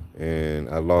double. And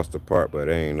I lost the part, but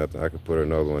there ain't nothing. I can put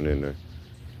another one in there.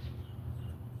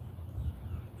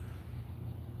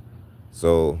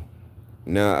 So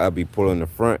now I'll be pulling the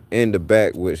front and the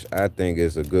back, which I think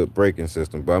is a good braking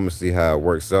system. But I'm gonna see how it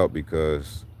works out,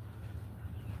 because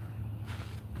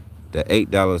the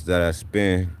 $8 that I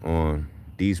spend on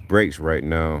these brakes right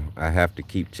now, I have to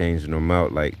keep changing them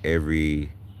out like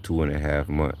every 2.5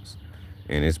 months.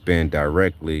 And it's been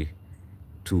directly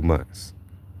 2 months.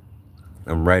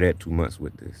 I'm right at 2 months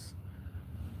with this.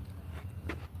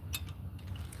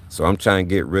 So I'm trying to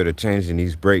get rid of changing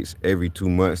these brakes every 2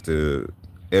 months to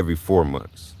every 4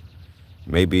 months.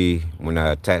 Maybe when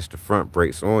I attach the front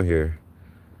brakes on here,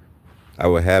 I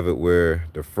will have it where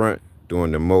the front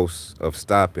doing the most of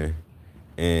stopping,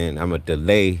 and I'm gonna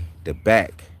delay the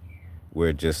back where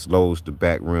it just slows the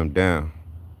back rim down.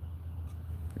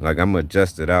 Like, I'm gonna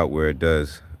adjust it out where it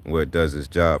does its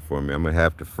job for me. I'm gonna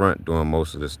have the front doing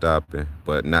most of the stopping,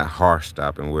 but not harsh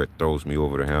stopping where it throws me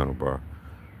over the handlebar.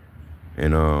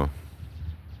 And I'm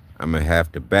gonna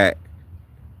have the back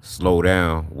slow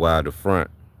down while the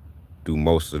front do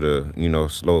most of the,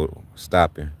 slow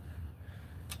stopping.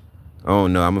 I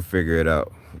don't know. I'm gonna figure it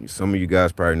out. Some of you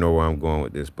guys probably know where I'm going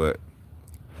with this, but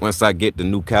once I get the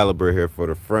new caliber here for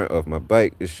the front of my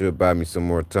bike, it should buy me some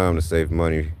more time to save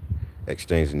money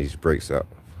exchanging these brakes out.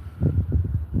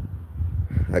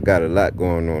 I got a lot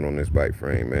going on this bike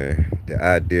frame, man. The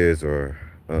ideas are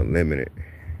unlimited.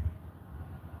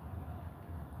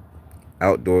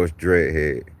 Outdoors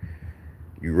Dreadhead.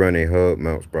 You run a hub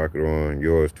mount sprocket on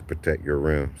yours to protect your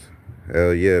rims.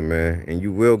 Hell yeah, man. And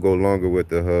you will go longer with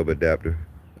the hub adapter.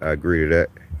 I agree to that.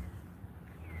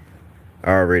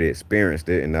 I already experienced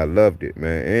it and I loved it,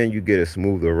 man. And you get a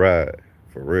smoother ride,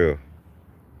 for real.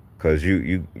 Cause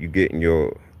you getting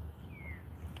your,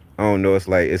 I don't know, it's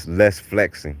like it's less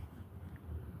flexing.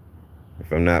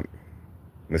 If I'm not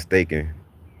mistaken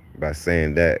by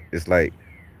saying that. It's like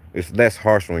it's less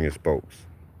harsh on your spokes.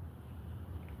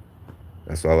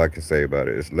 That's all I can say about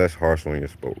it. It's less harsh on your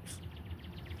spokes.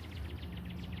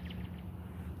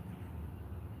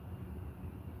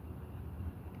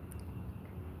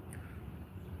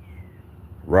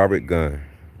 Robert Gunn.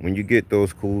 When you get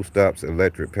those Cool Stops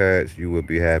electric pads, you will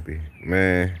be happy.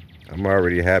 Man, I'm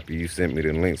already happy you sent me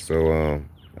the link so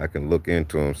I can look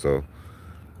into them. So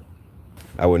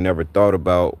I would never thought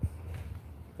about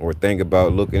or think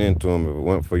about looking into them if it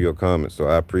weren't for your comments. So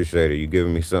I appreciate it. You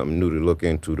giving me something new to look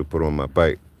into to put on my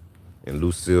bike. And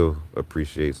Lucille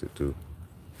appreciates it too.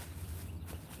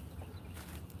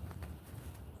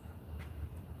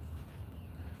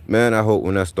 Man, I hope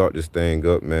when I start this thing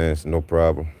up, man, it's no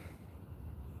problem.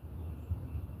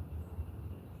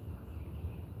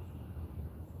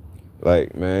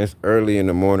 Like, man, it's early in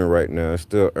the morning right now. It's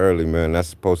still early, man. I'm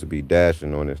supposed to be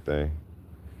dashing on this thing.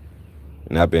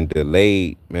 And I've been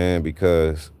delayed, man,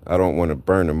 because I don't want to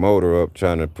burn the motor up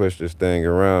trying to push this thing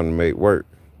around and make work.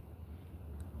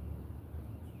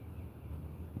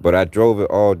 But I drove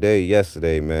it all day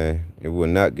yesterday, man. It will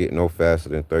not get no faster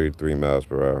than 33 miles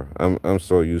per hour. I'm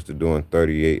so used to doing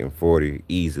 38 and 40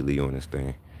 easily on this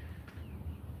thing.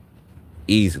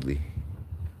 Easily.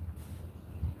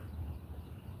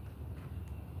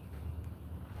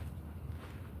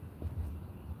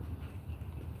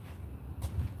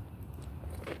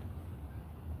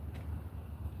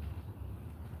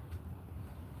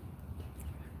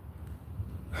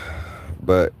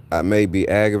 But I may be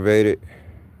aggravated,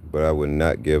 but I would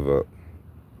not give up.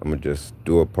 I'm gonna just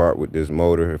do a part with this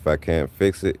motor. If I can't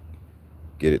fix it,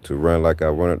 get it to run like I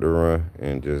want it to run,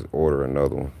 and just order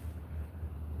another one.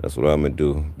 That's what I'm gonna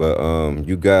do. But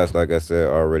you guys, like I said,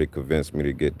 already convinced me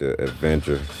to get the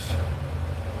Avenger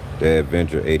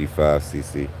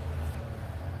 85cc.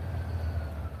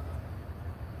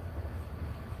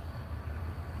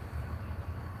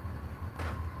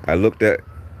 I looked at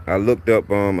I looked up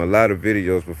a lot of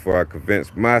videos before I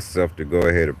convinced myself to go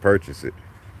ahead and purchase it.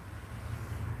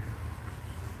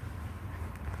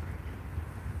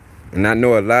 And I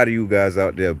know a lot of you guys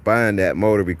out there buying that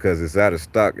motor because it's out of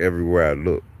stock everywhere I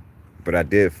look. But I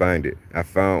did find it. I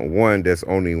found one that's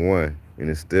only one, and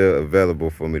it's still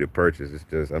available for me to purchase. It's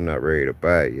just I'm not ready to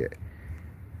buy it yet.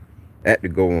 I had to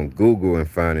go on Google and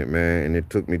find it, man, and it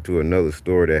took me to another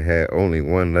store that had only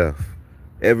one left.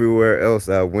 Everywhere else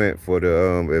I went for the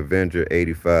Avenger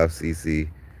 85cc,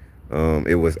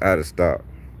 it was out of stock.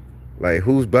 Like,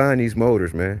 who's buying these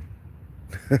motors, man?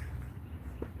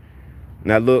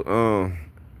 Now look,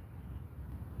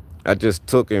 I just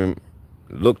took and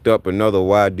looked up another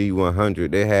YD100.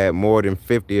 They had more than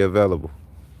 50 available.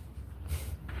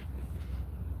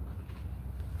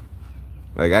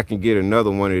 Like, I can get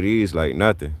another one of these like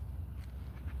nothing.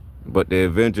 But the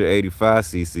Avenger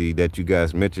 85cc that you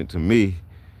guys mentioned to me,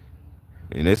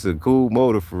 and it's a cool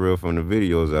motor for real from the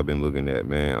videos I've been looking at,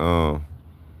 man.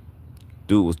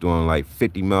 Dude was doing like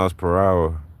 50 miles per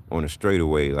hour on a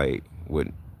straightaway, like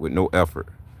with no effort.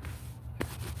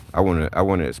 I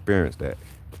wanna experience that.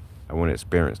 I wanna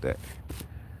experience that.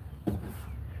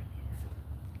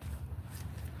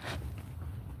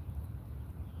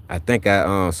 I think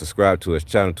I subscribed to his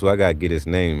channel too. I gotta get his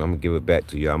name. I'm gonna give it back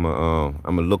to you. I'm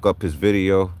gonna look up his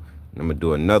video. And I'm gonna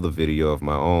do another video of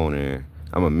my own, and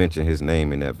I'm gonna mention his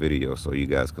name in that video so you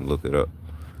guys can look it up.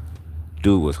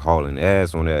 Dude was hauling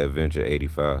ass on that Avenger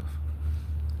 85.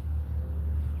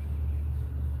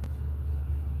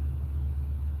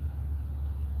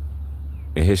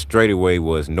 And his straightaway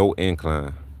was no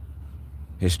incline.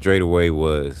 His straightaway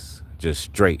was just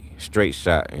straight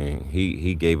shot, and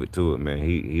he gave it to it, man.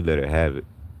 He let it have it.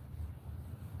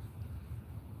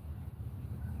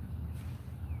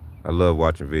 I love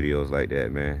watching videos like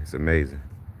that, man. It's amazing.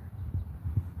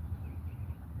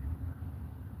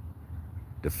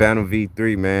 The Phantom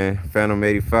V3, man. Phantom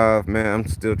 85, man. I'm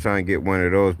still trying to get one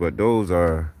of those, but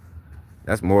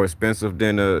that's more expensive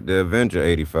than the Avenger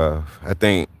 85. I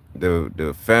think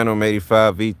the Phantom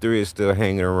 85 V3 is still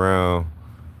hanging around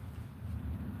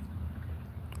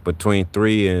between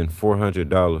 $300 and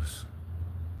 $400.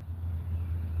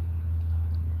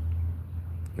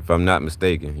 If I'm not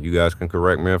mistaken. You guys can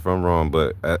correct me if I'm wrong,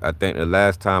 but I think the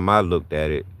last time I looked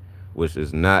at it, which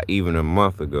is not even a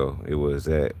month ago, it was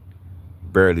at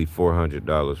barely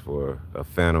 $400 for a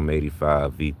Phantom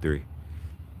 85 V3.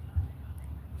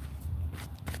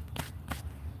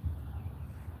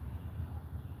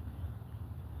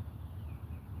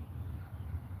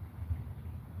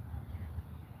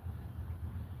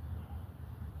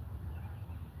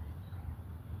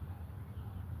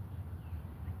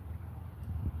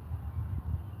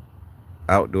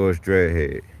 Outdoors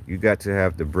Dreadhead. You got to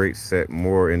have the brakes set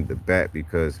more in the back,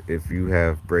 because if you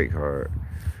have brake hard,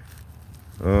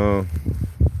 all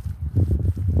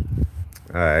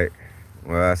right,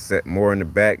 well, I set more in the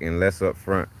back and less up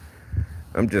front.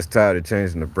 I'm just tired of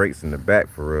changing the brakes in the back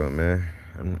for real, man.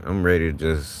 I'm ready to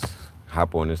just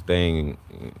hop on this thing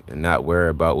and not worry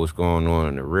about what's going on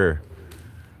in the rear.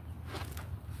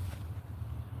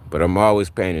 But I'm always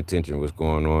paying attention to what's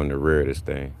going on in the rear of this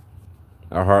thing.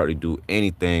 I hardly do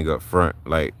anything up front.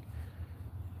 Like,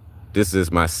 this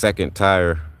is my second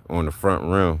tire on the front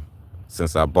rim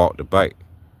since I bought the bike.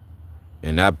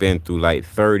 And I've been through like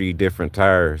 30 different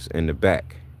tires in the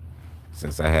back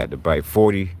since I had the bike.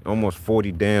 Almost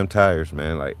 40 damn tires,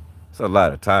 man. Like, it's a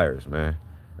lot of tires, man.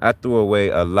 I threw away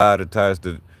a lot of tires.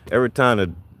 Every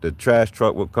time the trash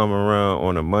truck would come around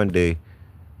on a Monday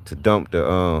to dump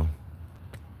the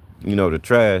the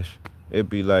trash, it'd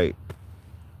be like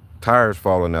tires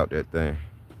falling out that thing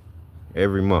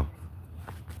every month.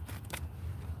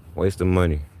 Waste of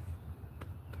money.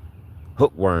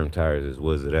 Hookworm tires is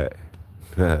what's it at.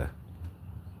 And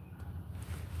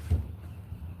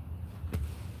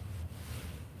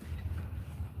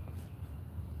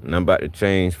I'm about to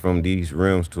change from these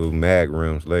rims to mag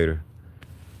rims later.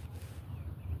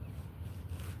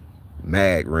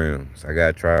 Mag rims. I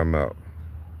gotta try them out.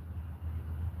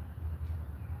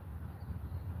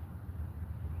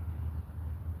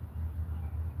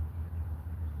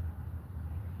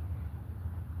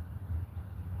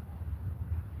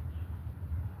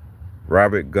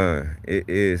 Robert Gunn. It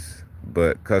is,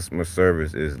 but customer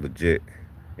service is legit.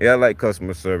 Yeah, I like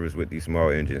customer service with these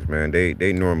small engines, man.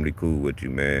 They normally cool with you,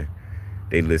 man.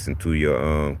 They listen to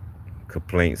your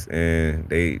complaints and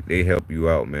they help you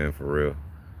out, man, for real.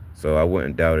 So I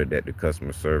wouldn't doubt it that the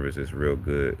customer service is real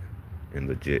good and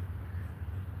legit.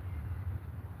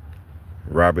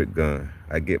 Robert Gunn.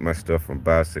 I get my stuff from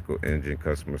Bicycle Engine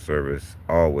Customer Service.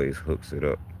 Always hooks it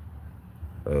up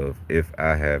of if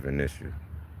I have an issue.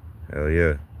 Hell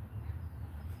yeah.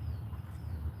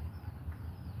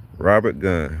 Robert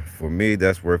Gunn. For me,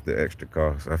 that's worth the extra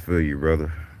cost. I feel you,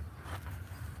 brother.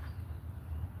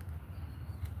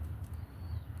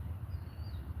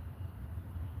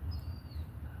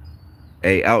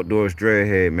 Hey, Outdoors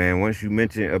Dreadhead, man. Once you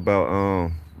mentioned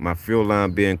about my fuel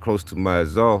line being close to my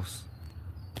exhaust,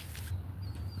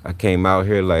 I came out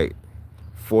here like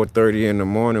 4:30 in the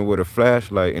morning with a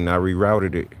flashlight and I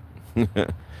rerouted it.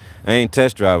 I ain't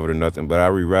test drive it or nothing, but I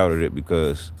rerouted it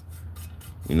because,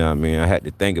 you know what I mean, I had to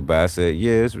think about it. I said,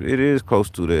 yeah, it is close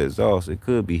to the exhaust. It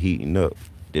could be heating up.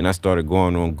 Then I started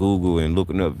going on Google and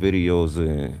looking up videos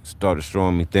and started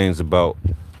showing me things about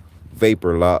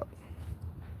vapor lock.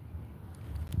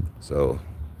 So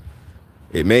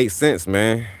it made sense,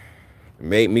 man. It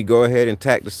made me go ahead and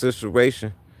tack the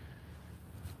situation.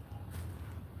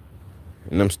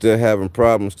 And I'm still having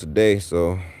problems today,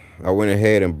 so I went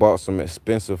ahead and bought some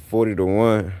expensive 40 to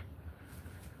 1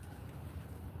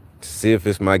 to see if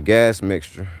it's my gas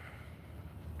mixture.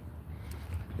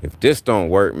 If this don't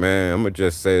work, man, I'm gonna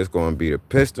just say it's gonna be the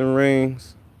piston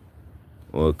rings,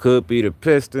 or it could be the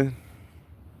piston.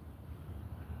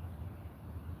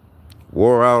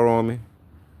 Wore out on me.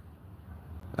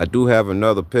 I do have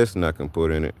another piston I can put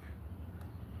in it.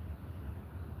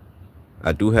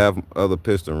 I do have other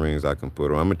piston rings I can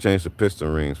put on. I'm gonna change the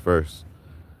piston rings first.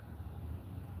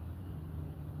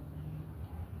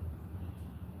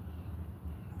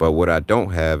 But what I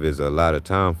don't have is a lot of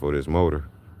time for this motor.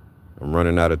 I'm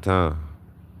running out of time.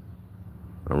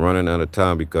 I'm running out of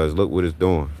time because look what it's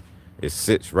doing. It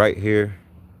sits right here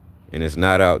and it's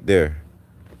not out there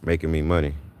making me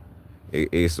money.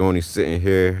 It's only sitting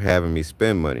here having me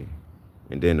spend money.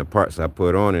 And then the parts I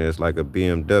put on it, it's like a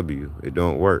BMW. It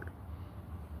don't work.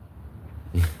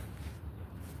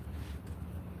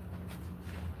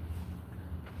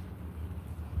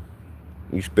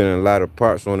 You spend a lot of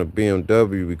parts on a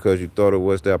BMW because you thought it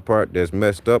was that part that's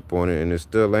messed up on it and it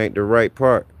still ain't the right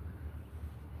part.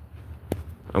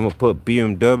 I'm gonna put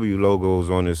BMW logos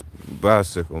on this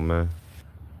bicycle, man.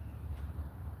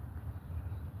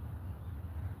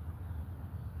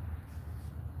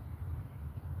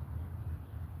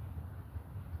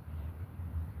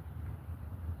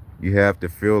 You have the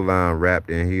fuel line wrapped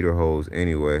in heater hose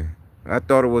anyway. I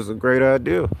thought it was a great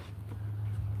idea.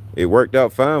 It worked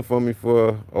out fine for me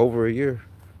for over a year.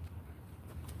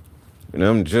 And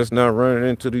I'm just not running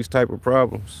into these type of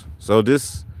problems. So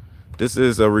this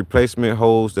is a replacement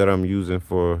hose that I'm using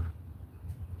for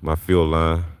my fuel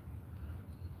line.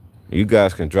 You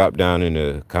guys can drop down in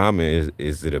the comment.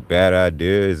 Is it a bad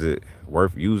idea? Is it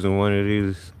worth using one of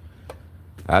these?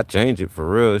 I change it for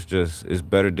real. It's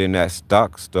better than that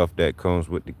stock stuff that comes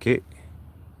with the kit.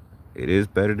 It is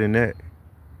better than that.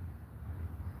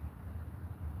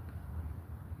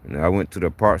 And I went to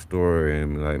the parts store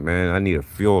and like, man, I need a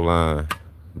fuel line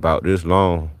about this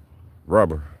long,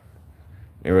 rubber.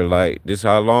 They were like, this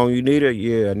how long you need it?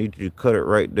 Yeah, I need you to cut it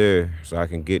right there so I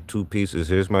can get 2 pieces.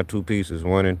 Here's my 2 pieces,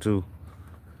 1 and 2.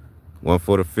 One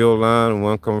for the fuel line and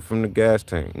one coming from the gas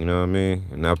tank, you know what I mean?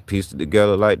 And I pieced it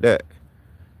together like that.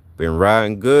 Been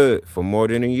riding good for more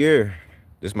than a year.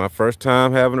 This is my first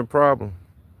time having a problem.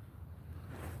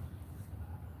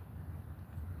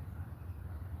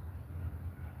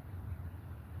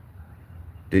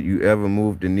 Did you ever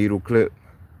move the needle clip?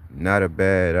 Not a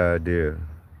bad idea.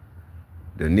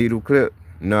 The needle clip?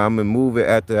 No, I'm gonna move it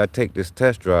after I take this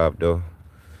test drive though.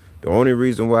 The only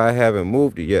reason why I haven't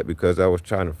moved it yet because I was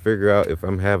trying to figure out if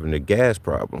I'm having a gas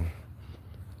problem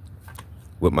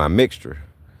with my mixture.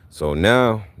 So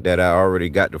now that I already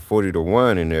got the 40 to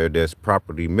 1 in there, that's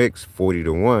properly mixed 40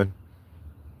 to 1,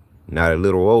 not a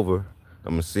little over,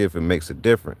 I'm gonna see if it makes a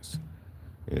difference.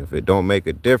 And if it don't make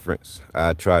a difference,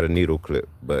 I try the needle clip.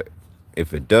 But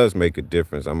if it does make a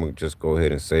difference, I'm gonna just go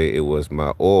ahead and say it was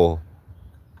my oil.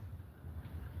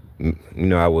 You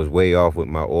know, I was way off with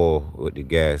my oil with the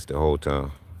gas the whole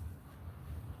time.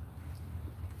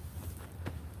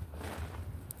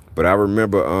 But I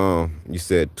remember you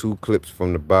said 2 clips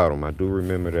from the bottom. I do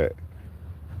remember that.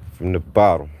 From the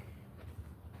bottom.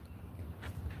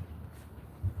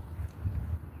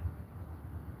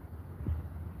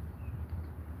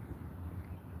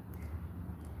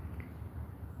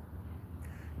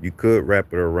 You could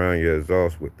wrap it around your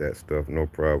exhaust with that stuff, no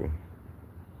problem.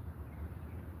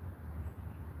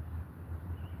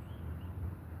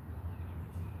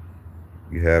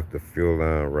 You have the fuel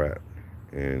line wrap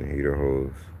and heater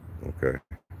hose. Okay.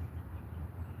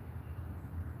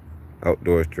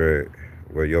 Outdoors drag,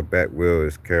 where your back wheel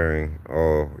is carrying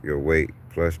all your weight,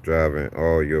 plus driving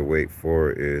all your weight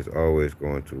forward, is always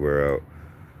going to wear out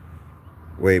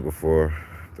way before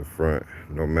the front,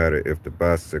 no matter if the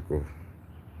bicycle,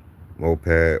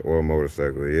 moped, or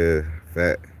motorcycle. Yeah,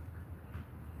 fact.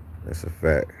 That's a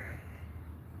fact.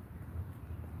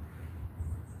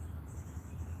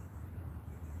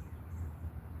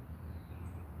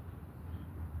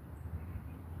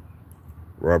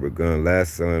 Robert Gun,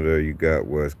 last cylinder you got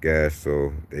was gas,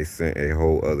 so they sent a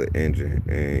whole other engine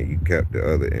and you kept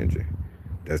the other engine.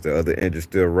 Does the other engine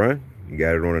still run? You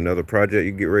got it on another project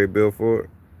you get ready to build for it?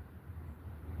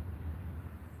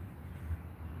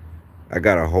 I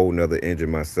got a whole nother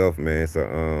engine myself, man. It's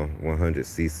a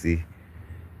 100cc.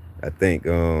 I think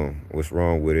what's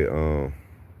wrong with it,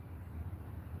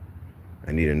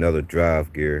 I need another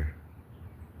drive gear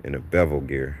and a bevel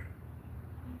gear.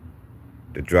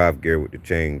 The drive gear with the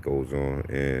chain goes on,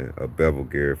 and a bevel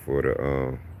gear for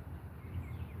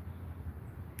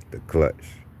the clutch.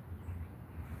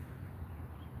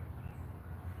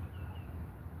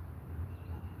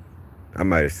 I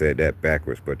might have said that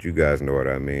backwards, but you guys know what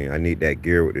I mean. I need that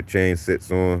gear with the chain sits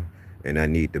on, and I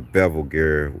need the bevel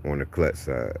gear on the clutch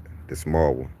side, the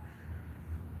small one.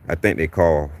 I think they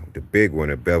call the big one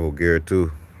a bevel gear too.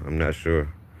 I'm not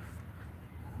sure.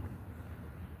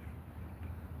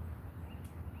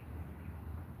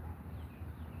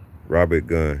 Robert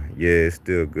Gun, yeah, it's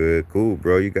still good. Cool,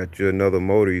 bro. You got you another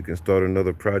motor. You can start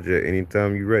another project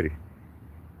anytime you're ready.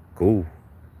 Cool.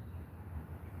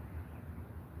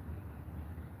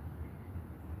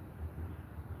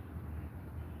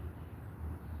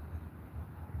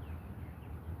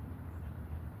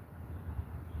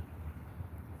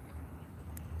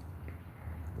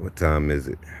 What time is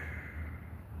it?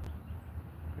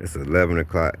 It's 11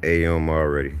 o'clock a.m.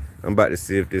 already. I'm about to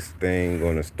see if this thing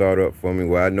gonna start up for me.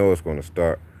 Well, I know it's gonna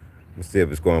start. Let's see if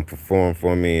it's gonna perform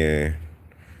for me and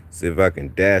see if I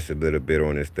can dash a little bit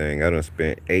on this thing. I done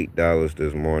spent $8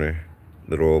 this morning, a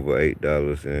little over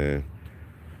 $8, and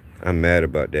I'm mad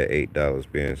about that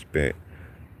 $8 being spent.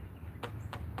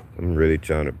 I'm really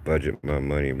trying to budget my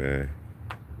money, man.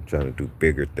 I'm trying to do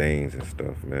bigger things and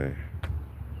stuff, man.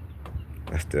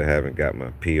 I still haven't got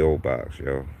my P.O. box,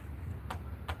 yo.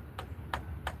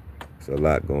 It's a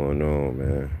lot going on,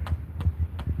 man.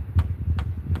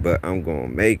 But I'm gonna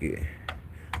make it.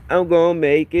 I'm gonna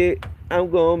make it. I'm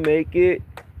gonna make it.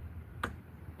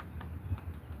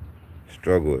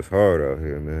 Struggle is hard out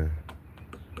here, man.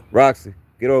 Roxy,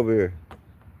 get over here.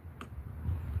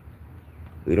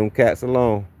 Leave them cats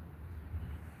alone.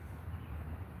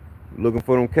 You looking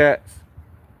for them cats?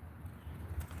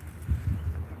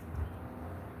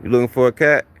 You looking for a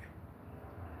cat?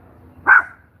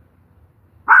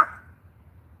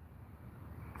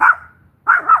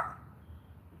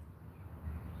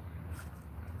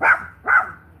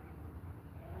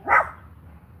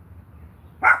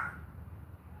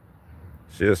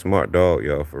 She a smart dog,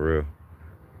 y'all, for real.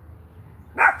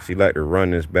 She like to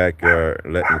run this backyard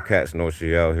and let them cats know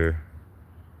she out here.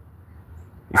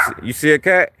 You see a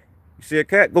cat? You see a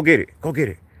cat? Go get it. Go get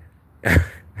it.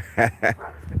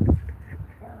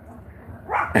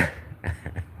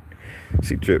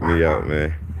 She tripped me out,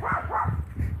 man.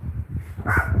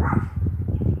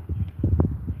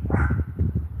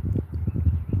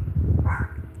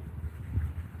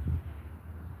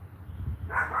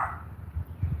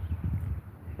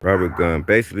 Robert Gun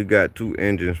basically got 2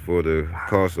 engines for the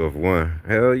cost of 1.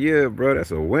 Hell yeah, bro.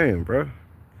 That's a win, bro.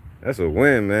 That's a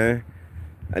win, man.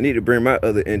 I need to bring my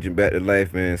other engine back to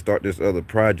life, man. Start this other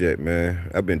project, man.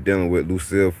 I've been dealing with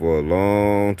Lucille for a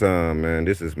long time, man.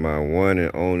 This is my one and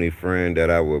only friend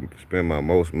that I would spend my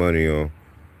most money on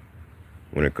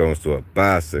when it comes to a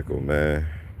bicycle, man.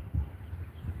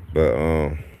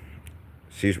 But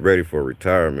she's ready for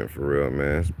retirement, for real,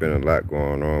 man. It's been a lot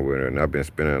going on with her, and I've been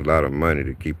spending a lot of money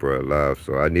to keep her alive,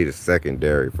 so I need a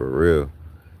secondary, for real.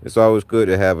 It's always good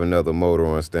to have another motor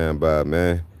on standby,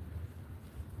 man.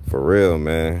 For real,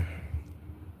 man.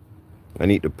 I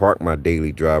need to park my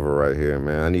daily driver right here,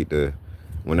 man. I need to,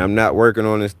 when I'm not working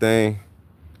on this thing,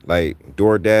 like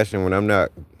door dashing, when I'm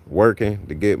not working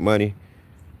to get money,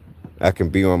 I can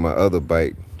be on my other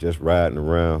bike just riding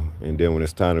around, and then when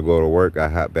it's time to go to work, I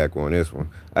hop back on this one.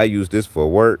 I use this for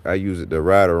work. I use it to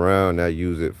ride around. I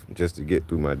use it just to get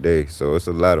through my day. So it's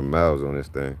a lot of miles on this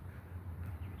thing,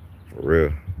 for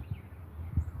real.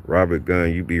 Robert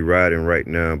Gunn, you be riding right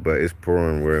now, but it's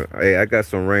pouring where. Hey, I got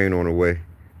some rain on the way.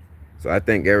 So I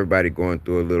think everybody going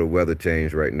through a little weather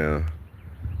change right now.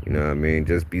 You know what I mean?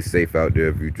 Just be safe out there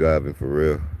if you're driving for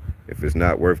real. If it's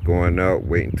not worth going out,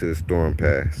 wait until the storm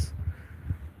pass.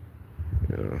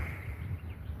 You know.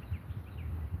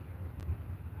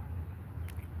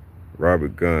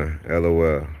 Robert Gunn,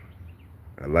 LOL.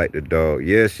 I like the dog.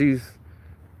 Yeah, she's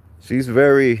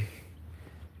very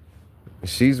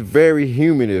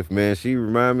human-ish, man. She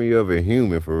remind me of a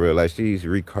human for real. Like she's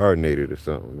reincarnated or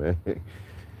something, man.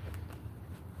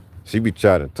 She be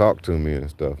trying to talk to me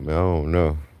and stuff, man. I don't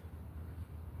know.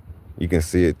 You can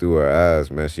see it through her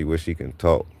eyes, man. She wish she can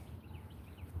talk.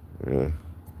 Yeah.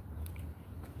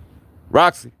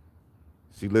 Roxy.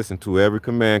 She listened to every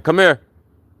command. Come here.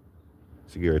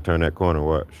 She get her to turn that corner,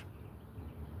 watch.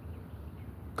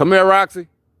 Come here, Roxy.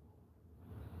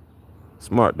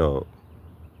 Smart dog.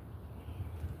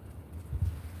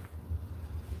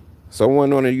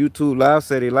 Someone on the YouTube live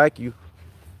said they like you.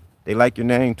 They like your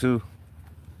name too.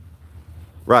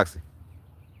 Roxy,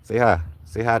 say hi.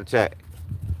 Say hi to chat.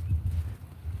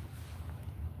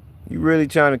 You really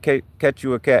trying to catch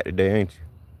you a cat today, ain't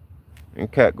you?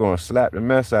 And cat gonna slap the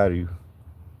mess out of you.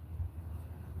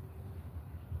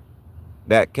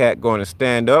 That cat gonna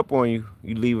stand up on you.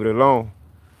 You leave it alone.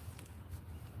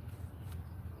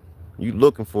 You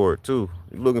looking for it too.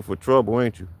 You looking for trouble,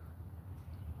 ain't you?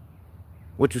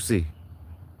 What you see?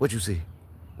 What you see?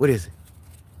 What is it?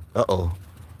 Uh-oh.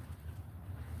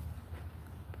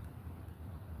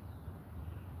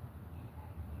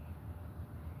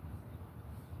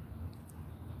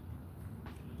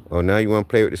 Oh, now you want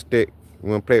to play with the stick? You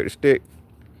want to play with the stick?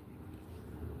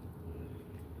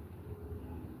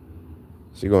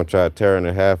 She going to try to tear it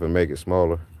in half and make it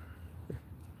smaller.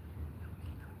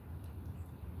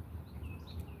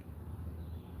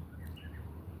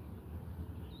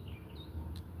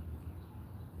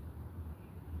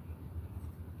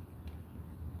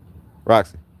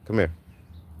 Roxy, come here.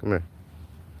 Come here.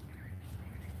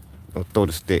 I'm going to throw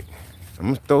the stick. I'm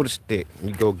going to throw the stick.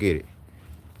 You go get it.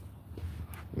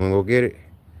 You want to go get it?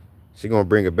 She going to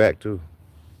bring it back too.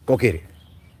 Go get it.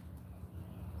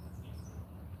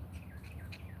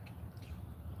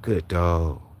 Good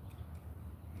dog.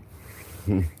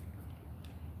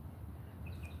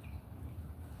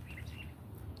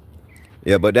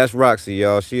 Yeah, but that's Roxy,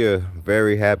 y'all. She a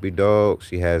very happy dog.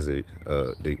 She has the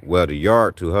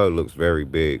yard to her looks very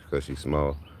big because she's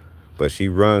small. But she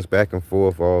runs back and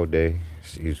forth all day.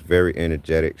 She's very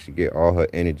energetic. She get all her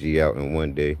energy out in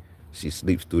one day. She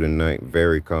sleeps through the night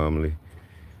very calmly.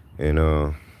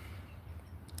 And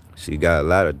she got a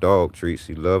lot of dog treats.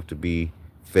 She loves to be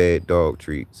fed dog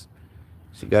treats.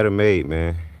 She got it made,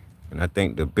 man. And I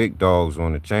think the big dogs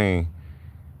on the chain,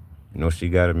 you know, she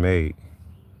got it made.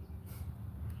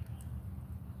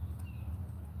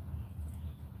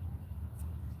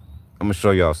 I'm gonna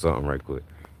show y'all something right quick.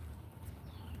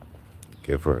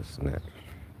 Give her a snack.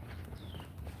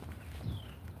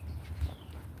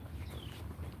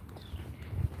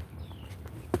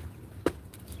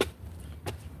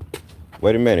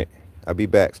 Wait a minute. I'll be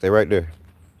back. Stay right there.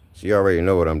 She already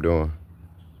know what I'm doing.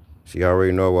 She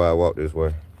already know why I walk this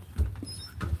way.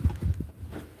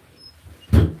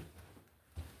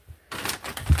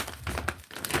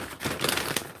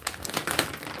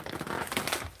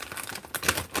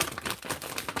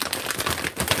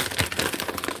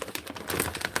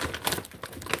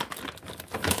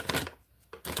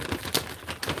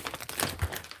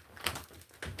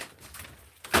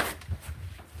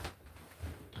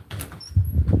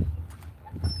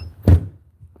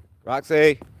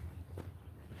 Roxy.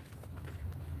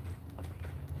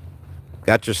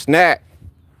 Got your snack.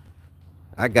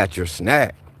 I got your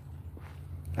snack.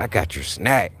 I got your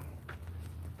snack.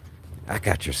 I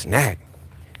got your snack.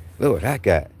 Look what I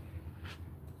got.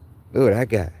 Look what I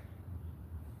got.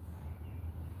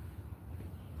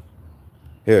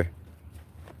 Here.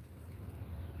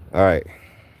 All right.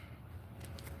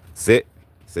 Sit.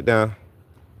 Sit down.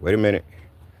 Wait a minute.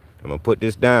 I'm going to put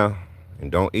this down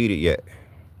and don't eat it yet.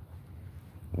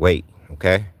 Wait,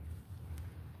 okay?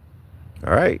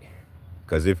 All right.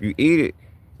 Because if you eat it,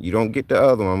 you don't get the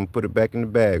other one. I'm going to put it back in the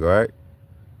bag, all right?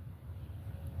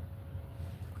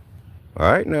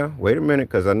 All right now. Wait a minute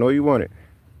because I know you want it.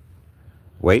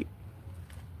 Wait.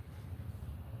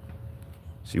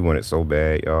 She want it so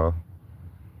bad, y'all.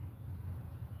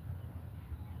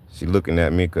 She looking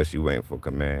at me because she waiting for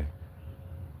command.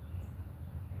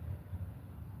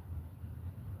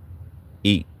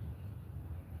 Eat.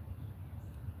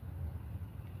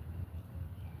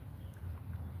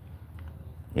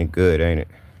 And good, ain't it?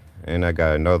 And I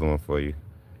got another one for you.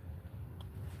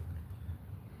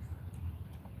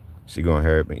 She gonna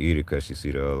hurry up and eat it because she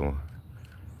see the other one.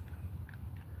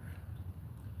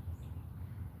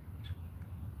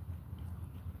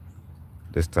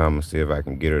 This time I'm gonna see if I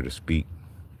can get her to speak.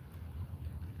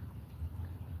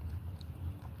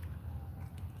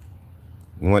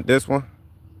 You want this one?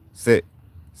 Sit.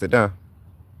 Sit down.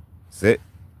 Sit.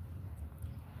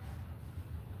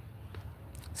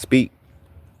 Speak.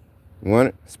 You want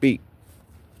it? Speak.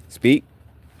 Speak.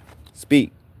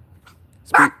 Speak.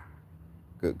 Speak.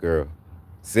 Good girl.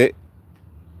 Sit.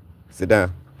 Sit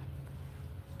down.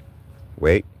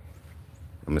 Wait.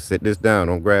 I'm gonna sit this down.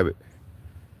 Don't grab it.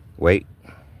 Wait.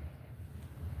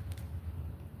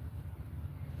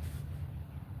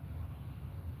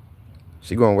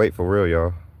 She gonna wait for real,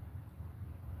 y'all.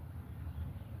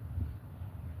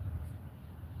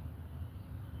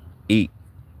 Eat.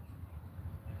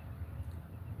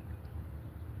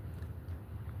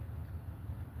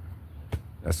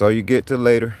 That's all you get till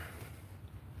later.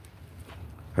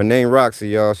 Her name Roxy,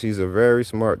 y'all. She's a very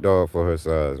smart dog for her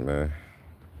size, man.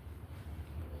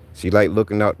 She like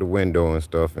looking out the window and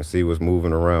stuff and see what's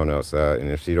moving around outside.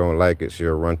 And if she don't like it,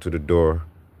 she'll run to the door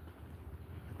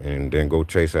and then go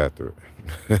chase after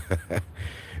it.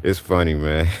 It's funny,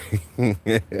 man.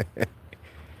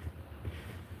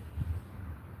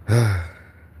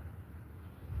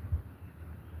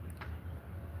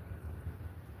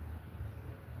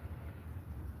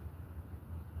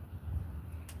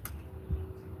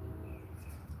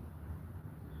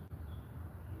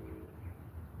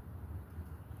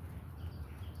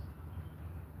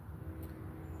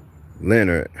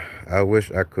 Leonard, I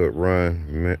wish I could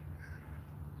run.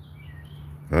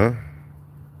 Huh?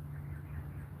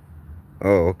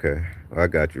 Oh, okay. I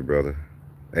got you, brother.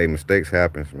 Hey, mistakes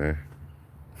happens, man.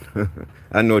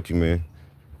 I know what you mean.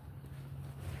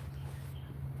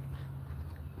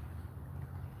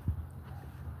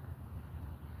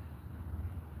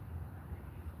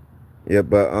 Yeah,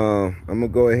 but I'm gonna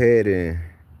go ahead and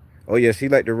oh yeah, she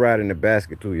like to ride in the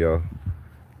basket too, y'all.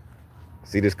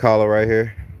 See this collar right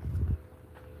here?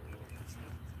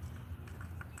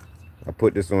 I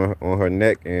put this on her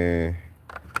neck and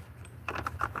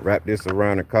wrap this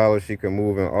around the collar. She can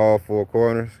move in all four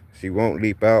corners. She won't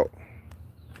leap out.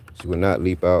 She will not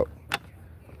leap out.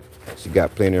 She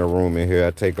got plenty of room in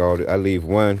here. I leave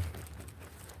one.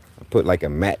 I put like a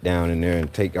mat down in there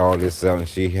and take all this out, and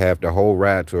she have the whole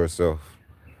ride to herself.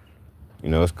 You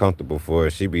know, it's comfortable for her.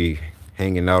 She be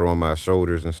hanging out on my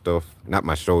shoulders and stuff. Not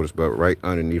my shoulders, but right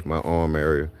underneath my arm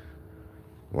area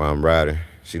while I'm riding.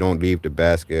 She don't leave the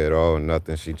basket at all or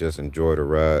nothing. She just enjoy the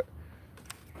ride.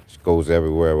 She goes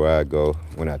everywhere where I go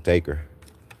when I take her.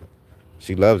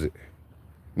 She loves it.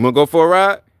 You wanna go for a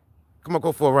ride? Come on,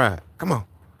 go for a ride. Come on.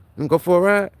 You wanna go for a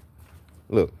ride?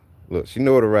 Look, look, she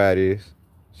know what a ride is.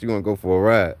 She wanna go for a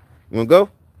ride. You wanna go?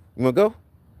 You wanna go?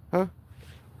 Huh?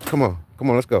 Come on,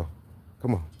 let's go.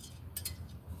 Come on.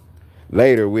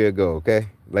 Later we'll go, okay?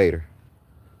 Later.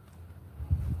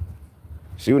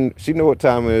 She know what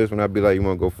time it is when I be like, you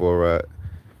wanna go for a ride?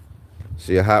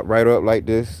 She'll hop right up like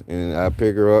this, and I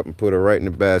pick her up and put her right in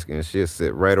the basket, and she'll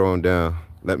sit right on down.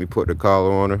 Let me put the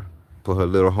collar on her, put her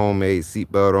little homemade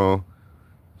seatbelt on.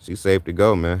 She's safe to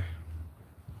go, man.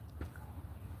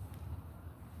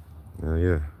 Oh,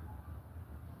 yeah.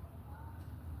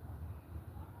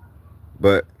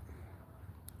 But,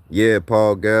 yeah,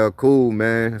 Paul Gal, cool,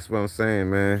 man. That's what I'm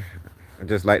saying, man. I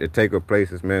just like to take her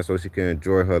places, man, so she can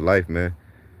enjoy her life, man.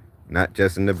 Not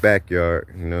just in the backyard.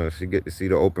 You know, she get to see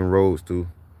the open roads, too.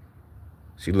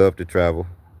 She love to travel.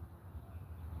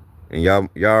 And y'all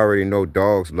already know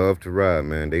dogs love to ride,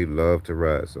 man. They love to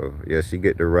ride. So, yeah, she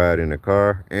get to ride in the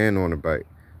car and on the bike.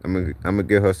 I'm gonna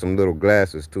give her some little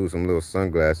glasses, too, some little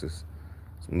sunglasses,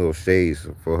 some little shades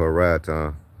for her ride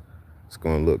time. It's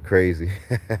gonna look crazy.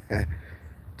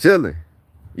 Chilling.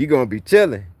 You gonna be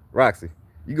chilling, Roxy.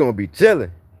 You gonna be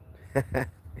chilling.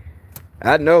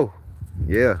 I know.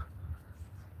 Yeah.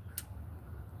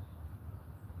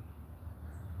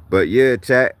 But yeah,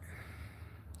 chat.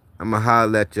 I'ma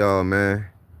holler at y'all, man.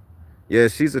 Yeah,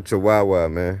 she's a Chihuahua,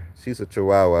 man. She's a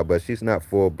Chihuahua, but she's not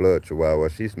full-blood Chihuahua.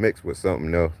 She's mixed with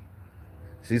something else.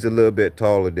 She's a little bit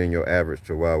taller than your average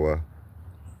Chihuahua.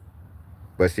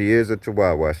 But she is a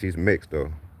Chihuahua. She's mixed,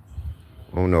 though.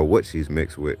 I don't know what she's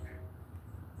mixed with.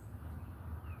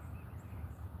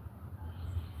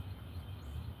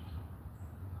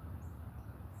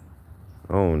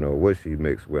 I don't know what she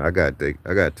mixed with. I gotta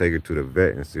take her to the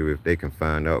vet and see if they can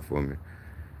find out for me.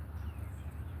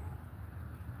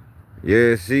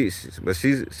 Yeah, she's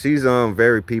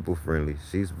very people friendly.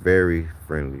 She's very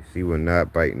friendly. She will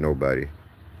not bite nobody.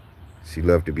 She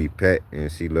love to be pet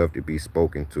and she love to be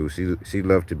spoken to. She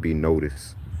love to be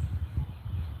noticed.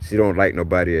 She don't like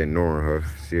nobody ignoring her.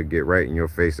 She'll get right in your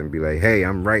face and be like, hey,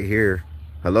 I'm right here.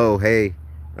 Hello, hey,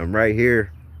 I'm right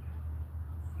here.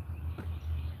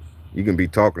 You can be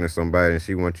talking to somebody and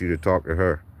she wants you to talk to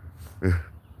her.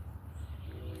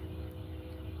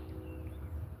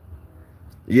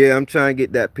 Yeah, I'm trying to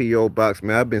get that P.O. box,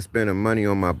 man. I've been spending money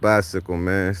on my bicycle,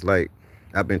 man. It's like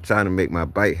I've been trying to make my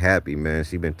bike happy, man.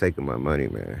 She been taking my money,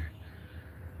 man.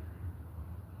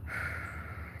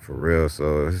 For real,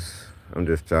 so I'm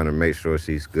just trying to make sure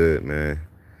she's good, man.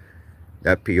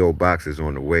 That P.O. box is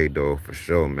on the way, though, for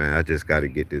sure, man. I just got to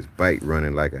get this bike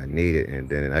running like I need it, and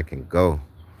then I can go.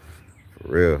 For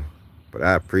real. But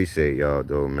I appreciate y'all,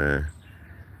 though, man.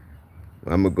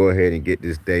 I'm going to go ahead and get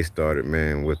this day started,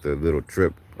 man, with a little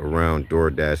trip around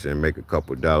DoorDash and make a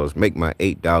couple dollars. Make my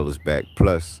 $8 back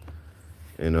plus.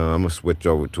 And I'm going to switch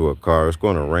over to a car. It's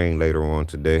going to rain later on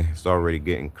today. It's already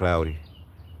getting cloudy.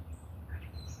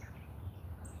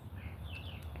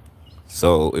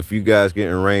 So if you guys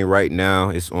getting rain right now,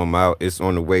 it's on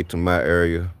the way to my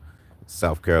area,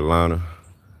 South Carolina.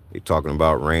 They talking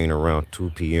about rain around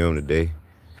 2 p.m. today.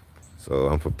 So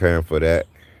I'm preparing for that.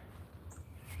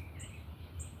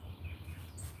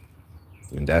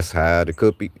 And that's how the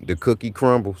cookie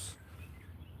crumbles.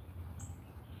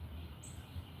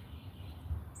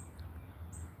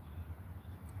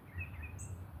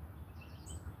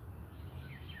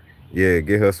 Yeah,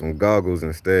 get her some goggles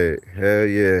instead. Hell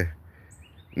yeah.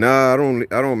 Nah, I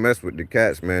don't mess with the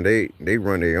cats, man. They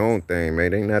run their own thing,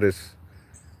 man. They not as,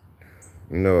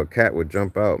 you know, a cat would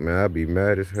jump out, man. I'd be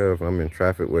mad as hell if I'm in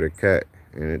traffic with a cat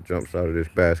and it jumps out of this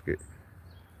basket.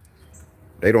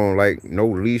 They don't like no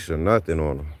leash or nothing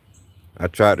on them. I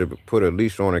tried to put a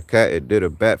leash on a cat. It did a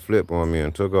bat flip on me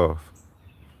and took off.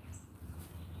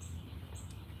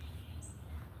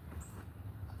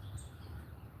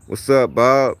 What's up,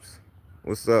 Bobs?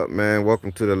 What's up, man?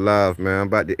 Welcome to the live, man. I'm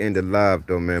about to end the live,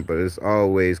 though, man. But it's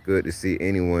always good to see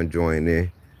anyone join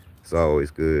in. It's always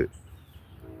good.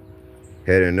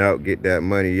 Heading out, get that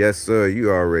money. Yes, sir.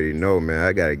 You already know, man.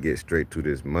 I got to get straight to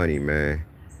this money, man.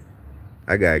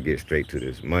 I got to get straight to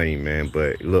this money, man.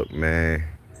 But look, man.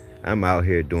 I'm out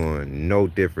here doing no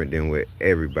different than what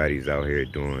everybody's out here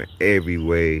doing. Every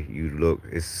way you look,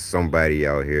 it's somebody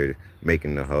out here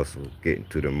making the hustle, getting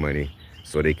to the money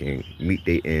so they can meet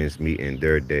their ends meet in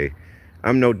their day.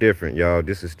 I'm no different, y'all.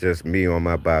 This is just me on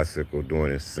my bicycle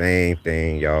doing the same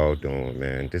thing y'all doing,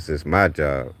 man. This is my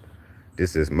job.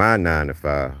 This is my 9 to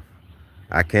 5.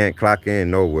 I can't clock in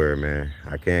nowhere, man.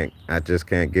 I just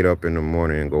can't get up in the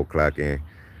morning and go clock in.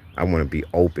 I want to be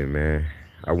open, man.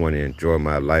 I want to enjoy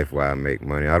my life while I make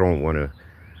money. I don't want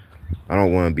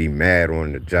to be mad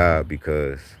on the job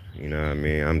because, you know what I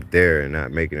mean, I'm there and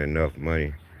not making enough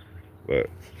money. But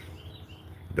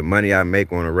the money I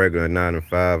make on a regular 9 to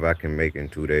 5, I can make in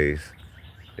 2 days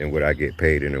than what I get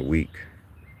paid in a week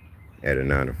at a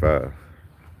 9 to 5.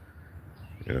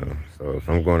 You know, so if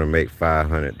I'm going to make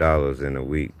 $500 in a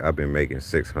week, I've been making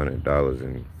 $600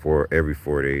 in every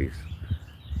 4 days.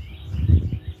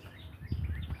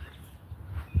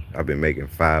 I've been making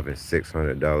 $500 and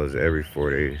 $600 every 4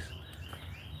 days.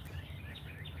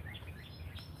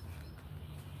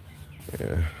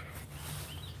 Yeah.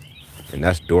 And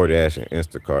that's DoorDash and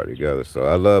Instacart together. So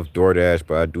I love DoorDash,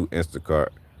 but I do Instacart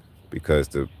because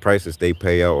the prices they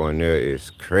pay out on there is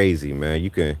crazy, man. You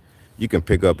can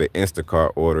pick up an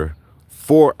Instacart order,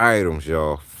 4 items,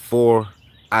 y'all. 4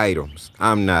 items.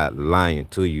 I'm not lying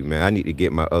to you, man. I need to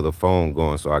get my other phone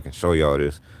going so I can show y'all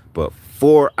this. But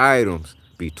 4 items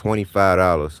be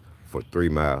 $25 for 3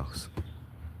 miles.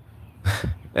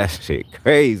 That shit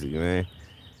crazy, man.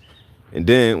 And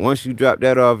then once you drop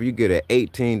that off, you get an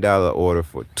 $18 order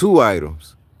for 2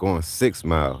 items going 6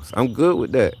 miles. I'm good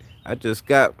with that. I just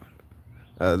got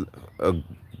a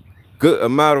good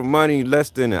amount of money, less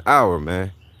than an hour,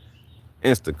 man.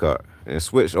 Instacart. And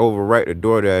switch over right to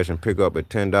DoorDash and pick up a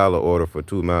 $10 order for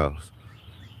 2 miles.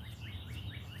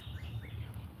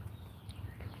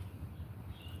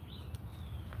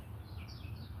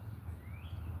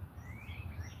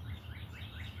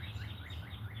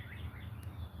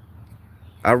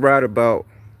 I ride about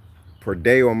per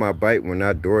day on my bike when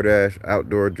I DoorDash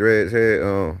Outdoor Dreads head.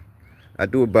 I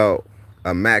do about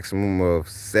a maximum of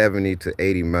 70 to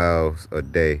 80 miles a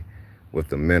day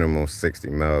with a minimum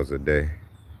 60 miles a day.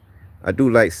 I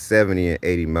do like 70 and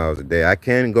 80 miles a day. I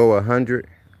can go 100.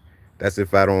 That's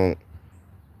if I don't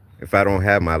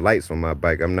have my lights on my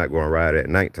bike. I'm not going to ride at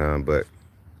nighttime, but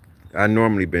I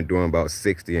normally been doing about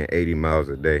 60 and 80 miles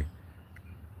a day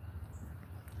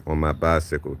on my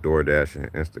bicycle, DoorDash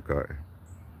and Instacart.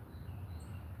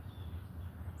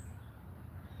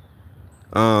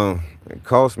 It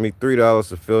cost me $3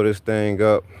 to fill this thing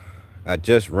up. I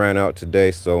just ran out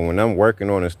today, so when I'm working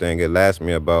on this thing, it lasts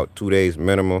me about 2 days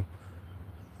minimum,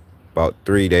 about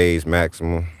 3 days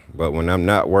maximum. But when I'm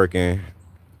not working,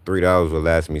 $3 will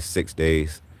last me 6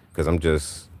 days because I'm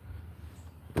just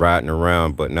riding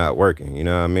around but not working. You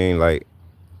know what I mean? Like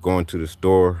going to the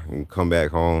store and come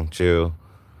back home, chill,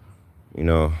 you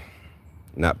know,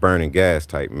 not burning gas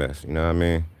type mess. You know what I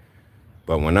mean?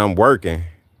 But when I'm working,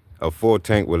 a full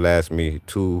tank will last me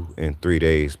 2 and 3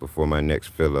 days before my next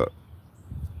fill up.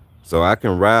 So I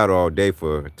can ride all day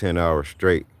for 10 hours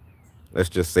straight. Let's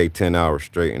just say 10 hours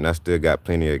straight, and I still got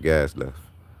plenty of gas left.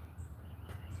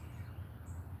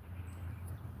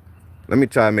 Let me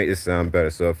try to make this sound better.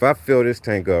 So if I fill this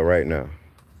tank up right now,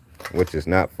 which is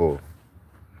not full.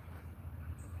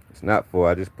 It's not full.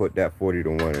 I just put that 40 to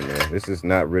 1 in there. This is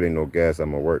not really no gas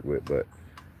I'm gonna work with, but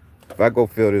if I go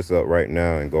fill this up right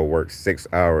now and go work 6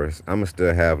 hours, I'm gonna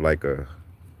still have like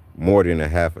more than a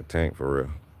half a tank for real.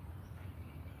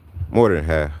 More than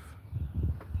half.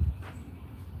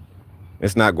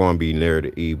 It's not going to be near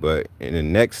the E, but in the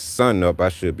next sun up, I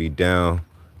should be down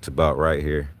to about right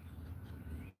here.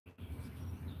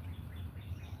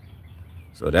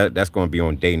 So that's going to be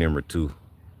on day number 2.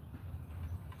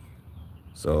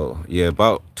 So yeah,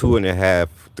 about 2.5,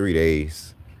 3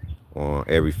 days on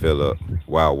every fill up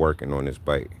while working on this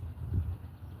bike.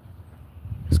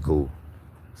 It's cool.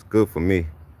 It's good for me.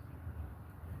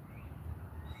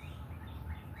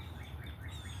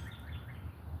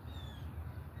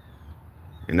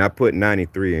 And I put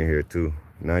 93 in here too.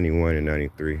 91 and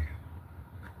 93.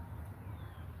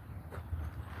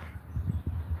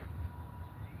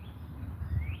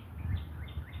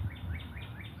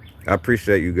 I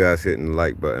appreciate you guys hitting the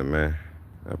like button, man.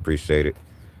 I appreciate it.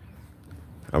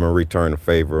 I'm gonna return the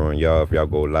favor on y'all if y'all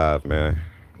go live, man.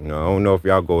 You know, I don't know if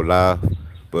y'all go live,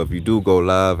 but if you do go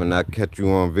live and I catch you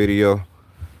on video,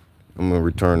 I'm gonna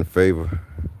return the favor.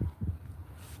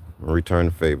 I'm gonna return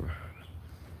the favor.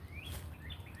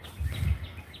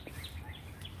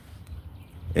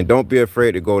 And don't be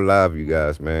afraid to go live, you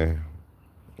guys, man.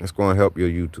 It's gonna help your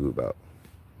YouTube out.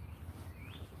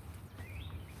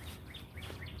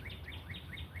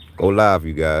 Go live,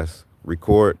 you guys.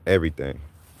 Record everything.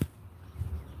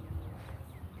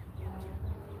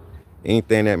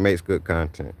 Anything that makes good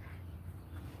content.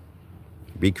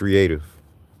 Be creative.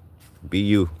 Be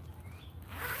you.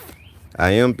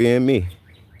 I am being me.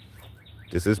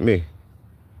 This is me.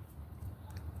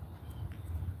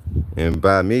 And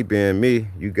by me being me,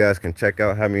 you guys can check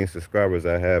out how many subscribers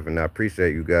I have, and I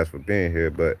appreciate you guys for being here.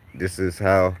 But this is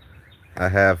how I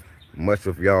have much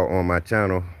of y'all on my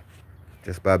channel,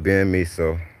 just by being me.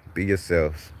 So be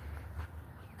yourselves.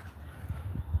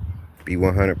 Be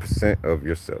 100% of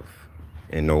yourself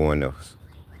and no one else.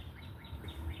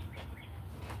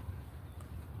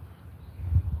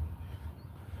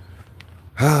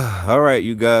 All right,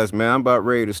 you guys, man, I'm about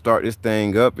ready to start this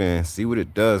thing up and see what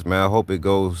it does, man. I hope it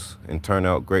goes and turn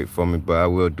out great for me, but I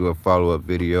will do a follow-up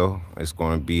video. It's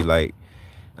going to be like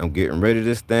I'm getting rid of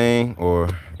this thing or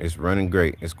it's running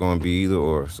great. It's going to be either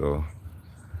or. So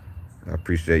I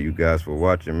appreciate you guys for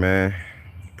watching, man.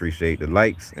 Appreciate the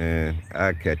likes, and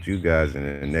I'll catch you guys in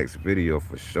the next video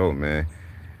for sure, man.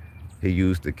 He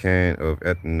used a can of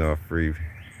ethanol-free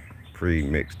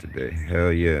pre-mix today.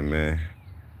 Hell yeah, man.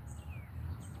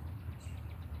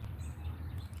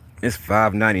 It's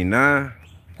 $5.99.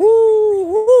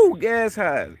 Woo, gas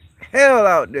high. Hell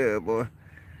out there, boy.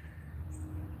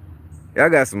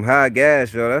 Y'all got some high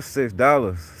gas, yo. That's $6.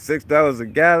 $6 a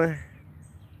gallon.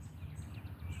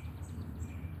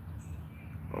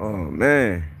 Oh,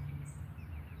 man.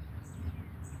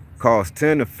 Cost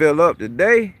 10 to fill up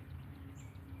today.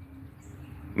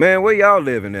 Man, where y'all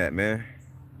living at, man?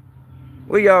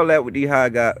 Where y'all at with these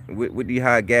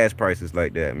high gas prices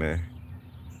like that, man?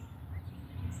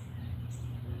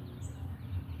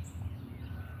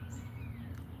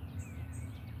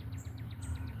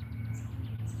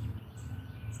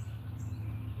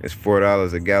 It's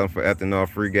 $4 a gallon for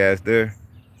ethanol-free gas there.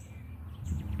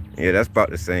 Yeah, that's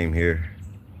about the same here.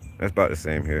 That's about the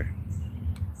same here.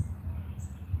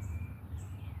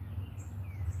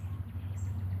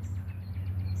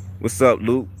 What's up,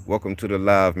 Luke? Welcome to the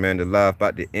live, man. The live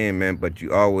about to end, man, but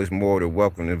you always more than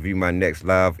welcome to view my next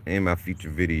live and my future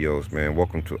videos, man.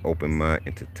 Welcome to Open Mind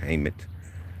Entertainment.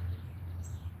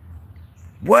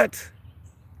 What?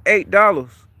 $8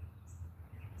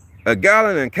 a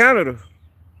gallon in Canada?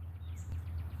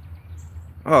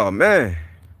 Oh, man.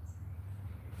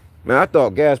 Man, I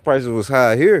thought gas prices was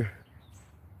high here.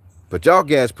 But y'all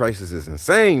gas prices is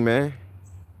insane, man.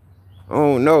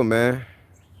 Oh, no, man.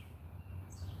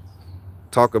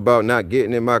 talk about not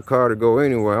getting in my car to go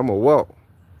anywhere. I'm gonna walk.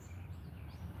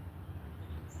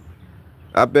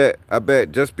 I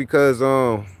bet just because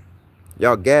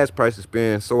y'all gas prices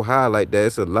being so high like that,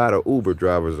 it's a lot of Uber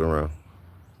drivers around.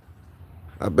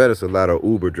 I bet it's a lot of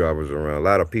Uber drivers around. A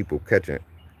lot of people catching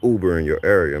Uber in your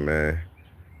area, man.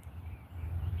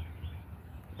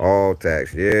 All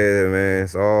tax. Yeah, man.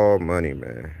 It's all money,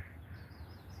 man.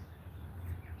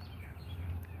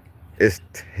 It's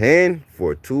 10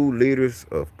 for 2 liters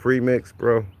of premix,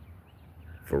 bro.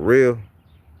 For real.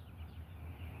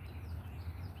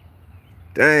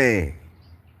 Dang.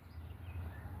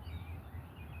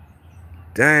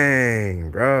 Dang,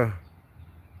 bro.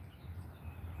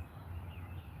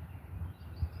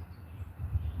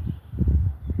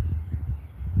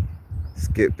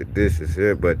 Skip the dishes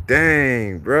here, but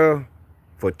dang, bro.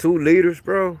 For 2 liters,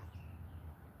 bro.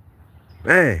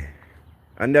 Man,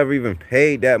 I never even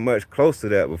paid that much close to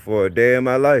that before a day in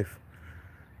my life.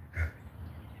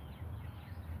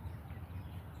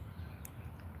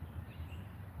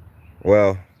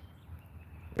 Well,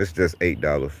 it's just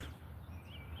 $8.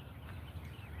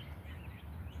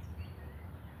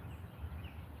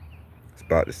 It's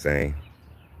about the same.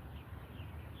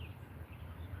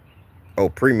 Oh,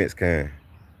 premix can.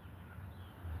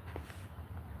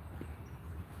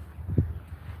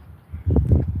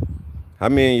 How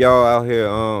many of y'all out here,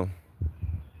 well,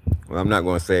 I'm not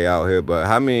gonna say out here, but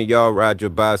how many of y'all ride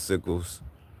your bicycles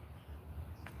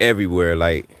everywhere?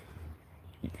 Like,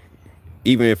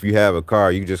 even if you have a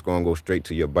car, you just gonna go straight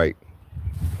to your bike.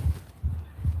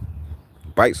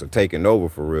 Bikes are taking over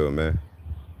for real, man.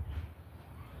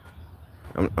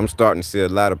 I'm starting to see a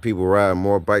lot of people riding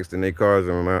more bikes than their cars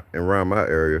around my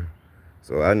area.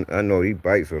 So I know these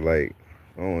bikes are like,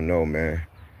 I don't know, man.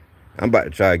 I'm about to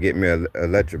try to get me an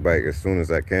electric bike as soon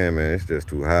as I can, man. It's just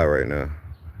too high right now.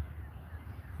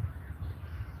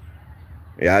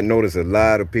 Yeah, I notice a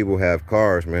lot of people have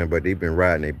cars, man, but they've been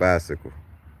riding a bicycle.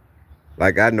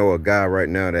 Like, I know a guy right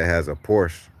now that has a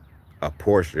Porsche. A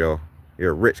Porsche, yo. He's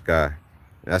a rich guy.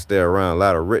 I stay around a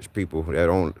lot of rich people that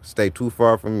don't stay too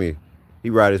far from me. He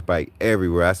rides his bike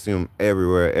everywhere. I see him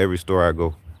everywhere, every store I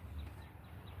go.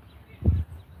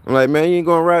 I'm like, man, you ain't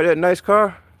gonna ride that nice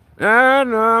car? Nah,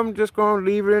 no, I'm just gonna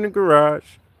leave it in the garage.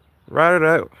 Ride it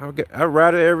out. I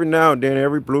ride it every now and then,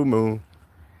 every blue moon.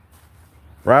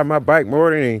 Ride my bike more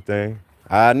than anything.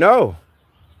 I know.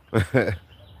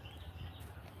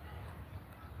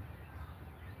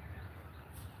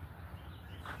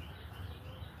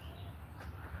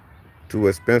 Too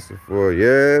expensive for it.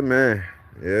 Yeah, man.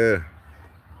 Yeah,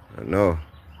 I know.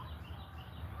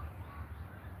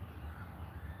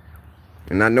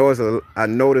 And I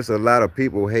notice a lot of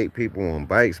people hate people on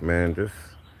bikes, man. Just,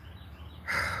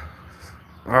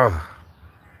 oh.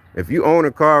 If you own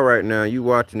a car right now, you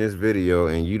watching this video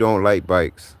and you don't like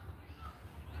bikes,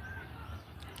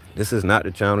 this is not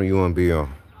the channel you want to be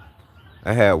on.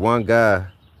 I had one guy,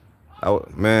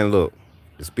 man, look,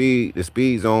 the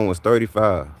speed zone was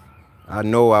 35. I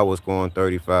know I was going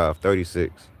 35,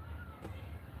 36.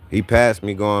 He passed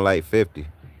me going like 50.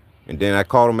 And then I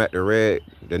caught him at the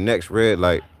next red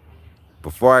light.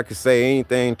 Before I could say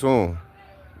anything to him,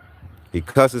 he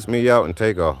cusses me out and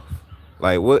take off.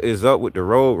 Like, what is up with the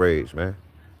road rage, man?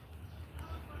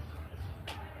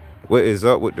 What is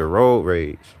up with the road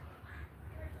rage?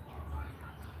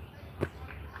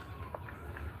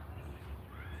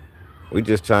 We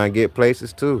just trying to get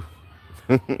places too.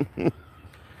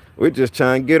 We just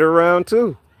trying to get around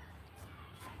too.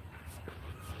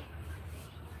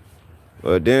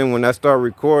 But then when I start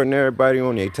recording everybody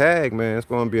on their tag, man, it's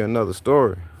gonna be another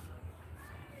story.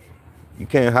 You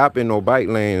can't hop in no bike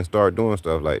lane and start doing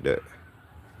stuff like that.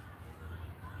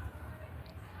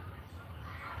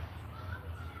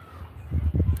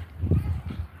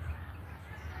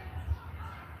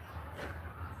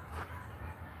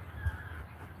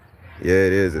 Yeah,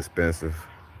 it is expensive.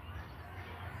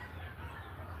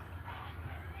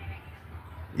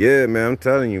 Yeah, man, I'm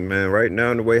telling you, man, right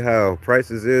now, the way how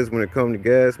prices is when it comes to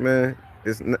gas, man,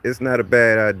 it's not a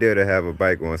bad idea to have a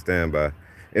bike on standby.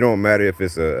 It don't matter if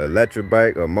it's an electric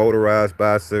bike, a motorized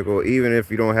bicycle, even if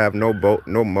you don't have no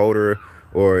motor,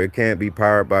 or it can't be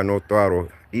powered by no throttle.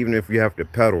 Even if you have to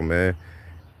pedal, man,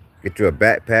 get you a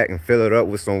backpack and fill it up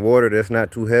with some water that's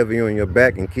not too heavy on your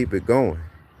back and keep it going.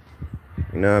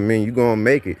 You know what I mean? You're gonna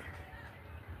make it.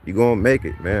 You're gonna make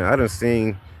it, man. I done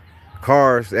seen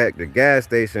cars at the gas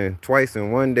station twice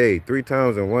in one day, 3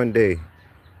 times in one day,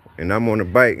 and I'm on the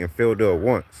bike and filled up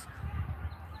once.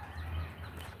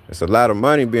 It's a lot of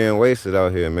money being wasted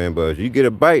out here, man. But if you get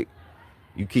a bike,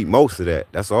 you keep most of that.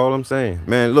 That's all I'm saying,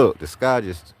 man. Look, the sky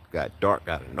just got dark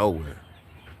out of nowhere.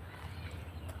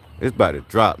 It's about to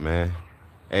drop, man.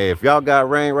 Hey, if y'all got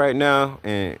rain right now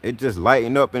and it just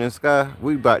lighting up in the sky,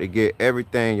 we about to get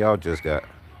everything y'all just got.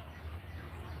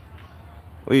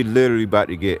 We literally about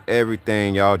to get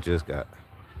everything y'all just got.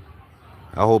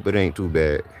 I hope it ain't too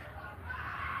bad.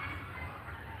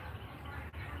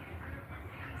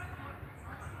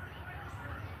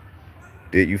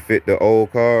 Did you fit the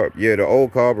old carb? Yeah, the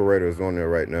old carburetor is on there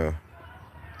right now.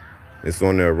 It's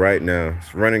on there right now.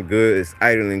 It's running good. It's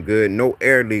idling good. No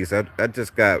air leaks. I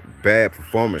just got bad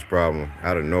performance problem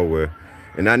out of nowhere.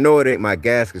 And I know it ain't my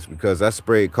gaskets because I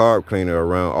sprayed carb cleaner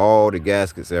around all the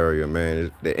gaskets area,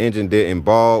 man. The engine didn't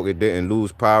bog. It didn't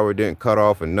lose power. It didn't cut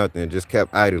off or nothing. It just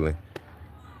kept idling.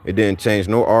 It didn't change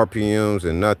no RPMs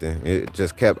and nothing. It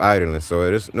just kept idling.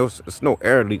 So it's no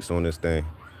air leaks on this thing.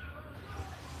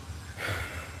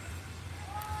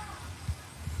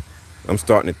 I'm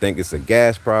starting to think it's a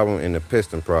gas problem and a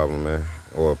piston problem, man,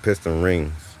 or piston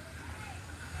rings.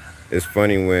 It's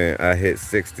funny when I hit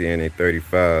 60 and they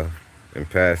 35 and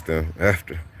passed them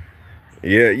after.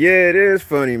 Yeah, it is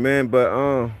funny, man, but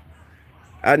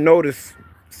I noticed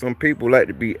some people like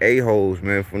to be a-holes,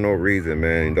 man, for no reason,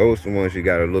 man. And those are the ones you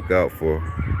got to look out for.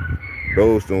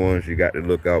 Those are the ones you got to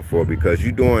look out for because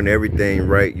you're doing everything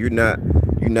right. You're not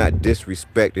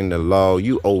disrespecting the law.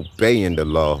 You obeying the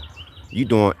law. You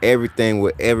doing everything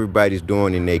what everybody's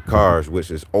doing in their cars,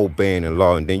 which is obeying the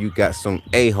law. And then you got some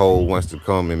a-hole wants to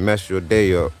come and mess your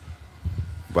day up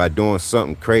by doing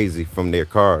something crazy from their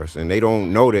cars. And they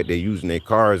don't know that they're using their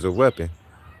car as a weapon.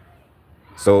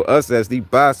 So us as these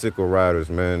bicycle riders,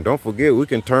 man, don't forget we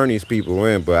can turn these people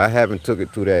in, but I haven't took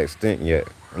it to that extent yet.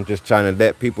 I'm just trying to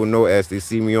let people know as they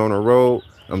see me on the road,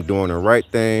 I'm doing the right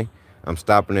thing. I'm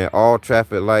stopping at all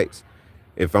traffic lights.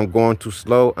 If I'm going too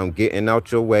slow, I'm getting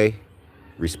out your way.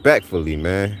 Respectfully,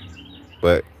 man.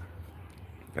 But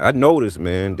I noticed,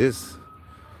 man, it's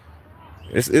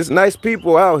nice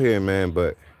people out here, man,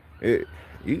 but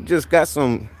you just got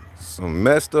some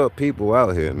messed up people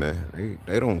out here, man.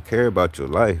 They don't care about your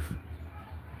life,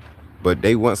 but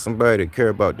they want somebody to care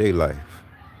about their life.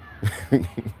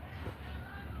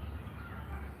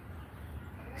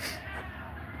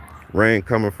 Rain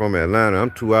coming from Atlanta. I'm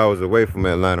 2 hours away from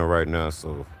Atlanta right now,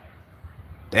 so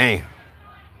damn.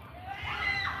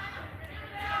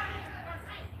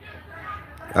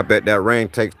 I bet that rain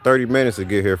takes 30 minutes to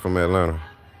get here from Atlanta.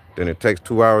 Then it takes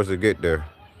 2 hours to get there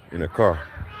in a car.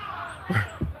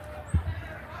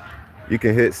 You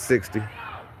can hit 60.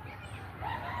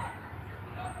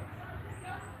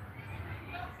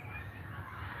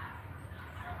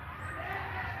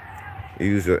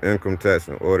 Use your income tax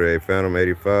and order a Phantom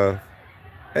 85.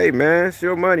 Hey, man, it's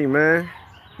your money, man.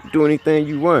 You do anything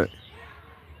you want.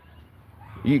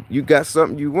 You got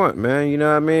something you want, man. You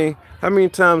know what I mean? How many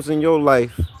times in your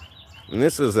life, and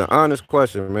this is an honest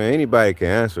question, man, anybody can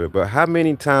answer it, but how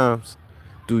many times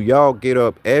do y'all get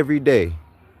up every day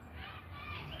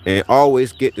and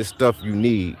always get the stuff you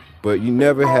need, but you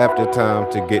never have the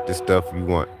time to get the stuff you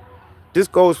want? This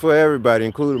goes for everybody,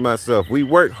 including myself. We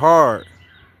work hard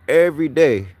every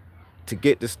day to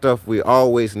get the stuff we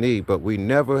always need, but we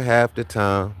never have the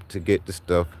time to get the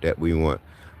stuff that we want.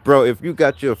 Bro, if you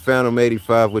got your Phantom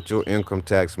 85 with your income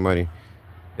tax money,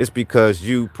 it's because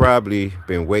you probably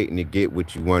been waiting to get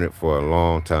what you wanted for a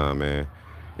long time, man.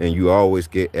 And you always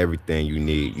get everything you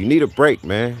need. You need a break,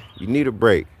 man. You need a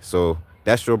break. So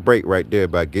that's your break right there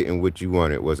by getting what you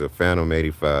wanted was a Phantom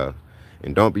 85.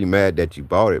 And don't be mad that you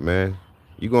bought it, man.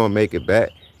 You gonna make it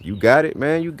back. You got it,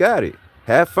 man. You got it.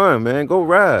 Have fun, man. Go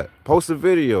ride. Post a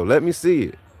video. Let me see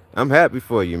it. I'm happy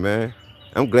for you, man.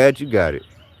 I'm glad you got it.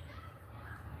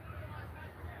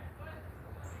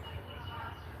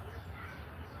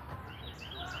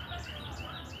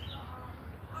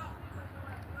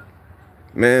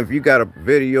 Man, if you got a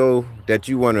video that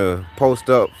you want to post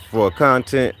up for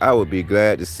content, I would be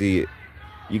glad to see it.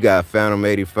 You got Phantom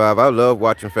 85. I love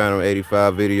watching Phantom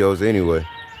 85 videos anyway.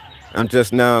 I'm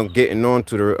just now getting on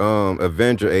to the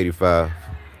Avenger 85.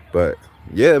 But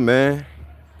yeah, man,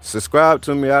 subscribe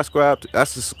to me. I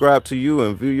subscribe to you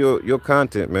and view your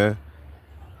content, man.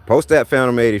 Post that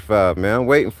Phantom 85, man. I'm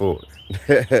waiting for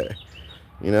it.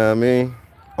 You know what I mean?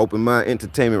 Open Mind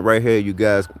Entertainment right here, you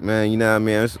guys, man. You know what I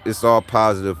mean? It's all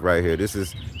positive right here. This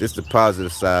the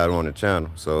positive side on the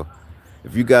channel. So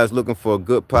if you guys looking for a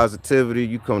good positivity,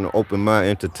 you come to Open Mind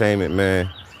Entertainment, man.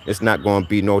 It's not going to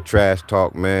be no trash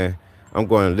talk, man. I'm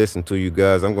going to listen to you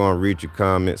guys. I'm going to read your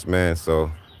comments, man. So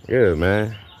yeah,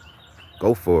 man,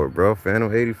 go for it, bro.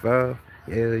 Phantom 85,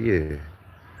 hell yeah.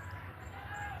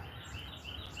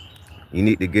 You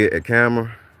need to get a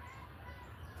camera.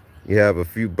 You have a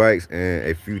few bikes and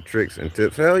a few tricks and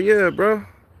tips. Hell yeah, bro.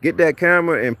 Get that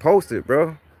camera and post it,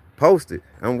 bro. post it.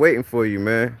 I'm waiting for you,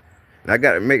 man. And I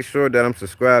got to make sure that I'm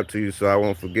subscribed to you so I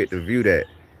won't forget to view that.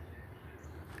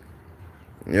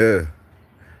 Yeah.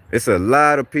 It's a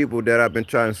lot of people that I've been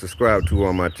trying to subscribe to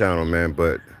on my channel, man.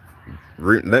 But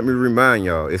let me remind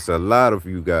y'all, it's a lot of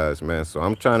you guys, man. So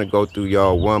I'm trying to go through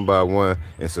y'all one by one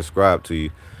and subscribe to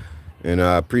you. And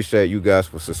I appreciate you guys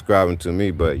for subscribing to me.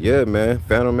 But yeah, man,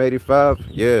 Phantom 85,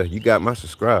 yeah, you got my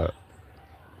subscribe.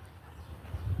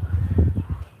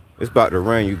 It's about to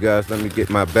rain, you guys. Let me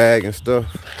get my bag and stuff.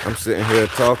 I'm sitting here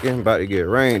talking, about to get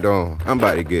rained on. I'm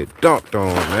about to get dunked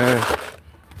on, man.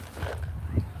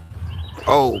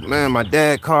 Oh, man, my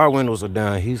dad's car windows are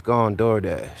down. He's gone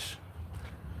DoorDash.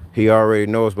 He already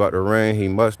knows about the rain. He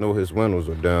must know his windows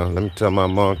are down. Let me tell my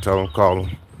mom, tell him, call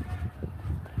him.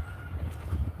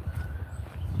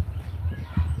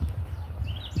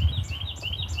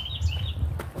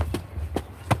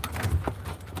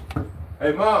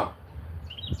 Hey, Mom.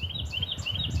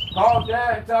 Call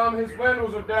Dad and tell him his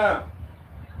windows are down.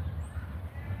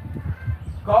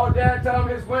 Call Dad and tell him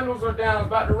his windows are down. It's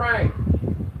about to rain.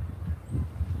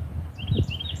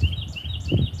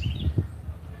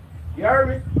 You heard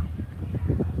me?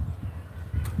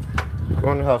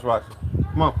 Go in the house, Roxy.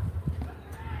 Come on.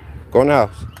 Go in the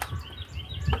house.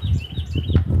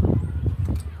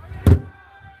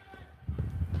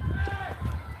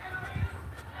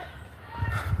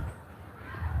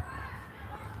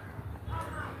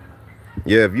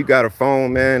 Yeah, if you got a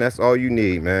phone, man, that's all you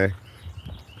need, man.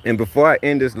 And before I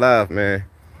end this live, man,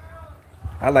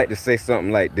 I like to say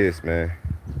something like this, man.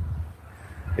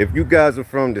 If you guys are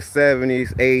from the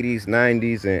 70s, 80s,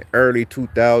 90s, and early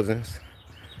 2000s,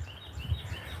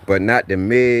 but not the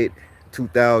mid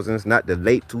 2000s, not the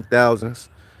late 2000s,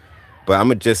 but I'm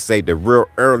going to just say the real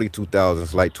early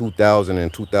 2000s, like 2000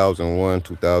 and 2001,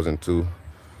 2002,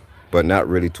 but not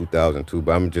really 2002,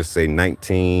 but I'm going to just say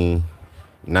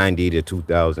 1990 to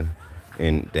 2000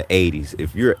 and the 80s.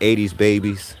 If you're 80s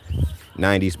babies,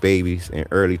 90s babies, and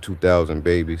early 2000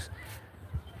 babies,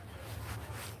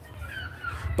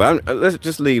 but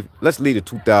let's leave the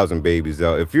 2000 babies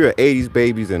out. If you're 80s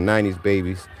babies and 90s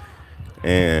babies,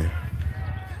 and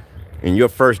your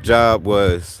first job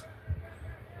was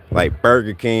like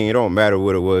Burger King, it don't matter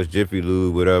what it was, Jiffy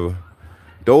Lube, whatever.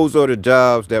 Those are the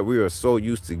jobs that we are so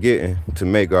used to getting to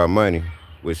make our money,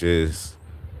 which is,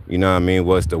 you know what I mean,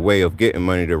 was the way of getting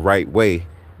money the right way,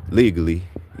 legally,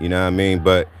 you know what I mean?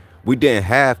 But we didn't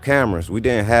have cameras, we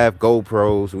didn't have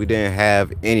GoPros, we didn't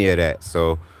have any of that.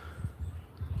 So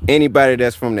anybody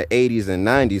that's from the 80s and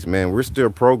 90s, man, we're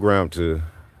still programmed to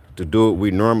do what we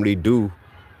normally do,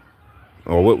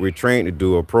 or what we're trained to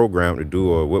do, or programmed to do,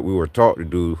 or what we were taught to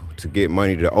do to get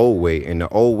money the old way. And the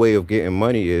old way of getting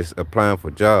money is applying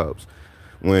for jobs.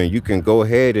 When you can go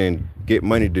ahead and get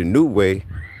money the new way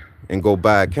and go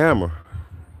buy a camera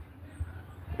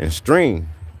and stream,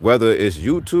 whether it's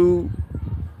YouTube,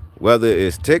 whether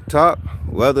it's TikTok,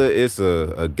 whether it's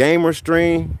a gamer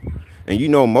stream. And you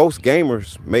know, most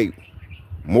gamers make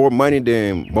more money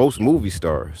than most movie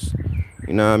stars.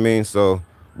 You know what I mean? So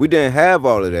we didn't have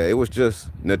all of that. It was just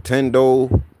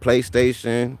Nintendo,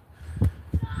 PlayStation,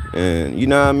 and you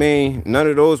know what I mean? None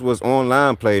of those was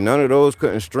online play. None of those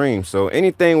couldn't stream. So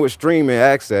anything with streaming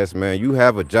access, man, you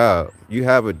have a job. You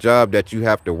have a job that you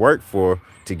have to work for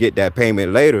to get that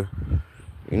payment later.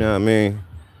 You know what I mean?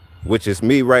 Which is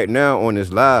me right now on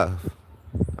this live.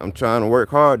 I'm trying to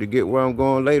work hard to get where I'm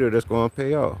going later that's going to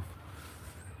pay off.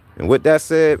 And with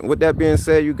that being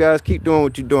said, you guys keep doing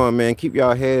what you're doing, man. Keep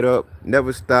y'all head up.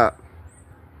 Never stop.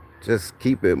 Just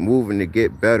keep it moving to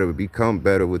get better. Become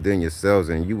better within yourselves,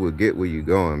 and you will get where you're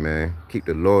going, man. Keep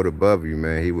the Lord above you,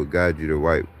 man. He will guide you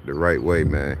the right way,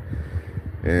 man.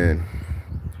 And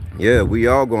yeah, we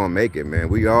all gonna make it, man.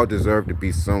 We all deserve to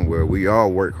be somewhere. We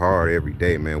all work hard every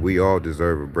day, man. We all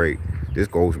deserve a break. This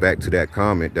goes back to that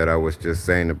comment that I was just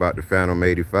saying about the Phantom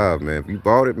 85, man. If you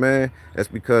bought it, man, that's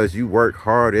because you work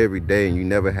hard every day and you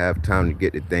never have time to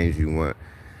get the things you want.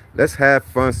 Let's have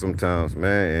fun sometimes,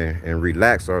 man, and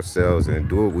relax ourselves and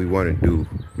do what we want to do,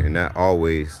 and not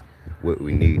always what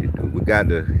we need to do. We got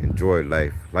to enjoy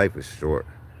life. Life is short.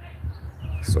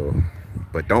 So,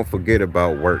 but don't forget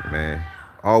about work, man.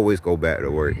 Always go back to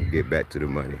work and get back to the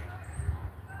money.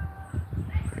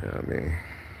 You know what I mean?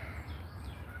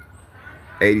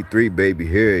 83 baby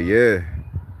here, yeah.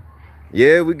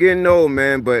 Yeah, we getting old,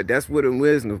 man, but that's where the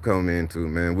wisdom come into,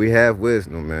 man. We have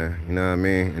wisdom, man. You know what I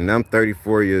mean? And I'm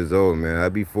 34 years old, man.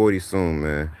 I'll be 40 soon,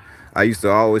 man. I used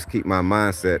to always keep my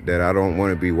mindset that I don't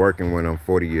want to be working when I'm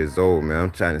 40 years old, man.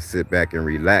 I'm trying to sit back and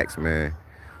relax, man,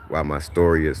 while my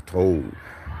story is told.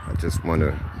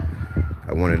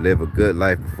 I want to live a good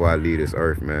life before I leave this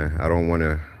earth, man. I don't want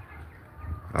to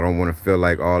I don't want to feel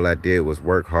like all I did was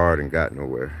work hard and got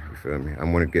nowhere. You feel me? I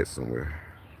want to get somewhere.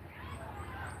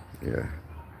 Yeah.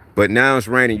 But now it's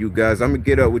raining, you guys. I'm going to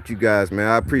get up with you guys, man.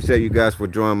 I appreciate you guys for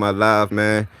joining my live,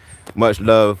 man. Much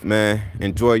love, man.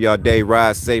 Enjoy y'all day.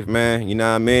 Ride safe, man. You know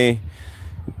what I mean?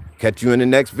 Catch you in the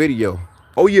next video.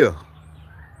 Oh, yeah.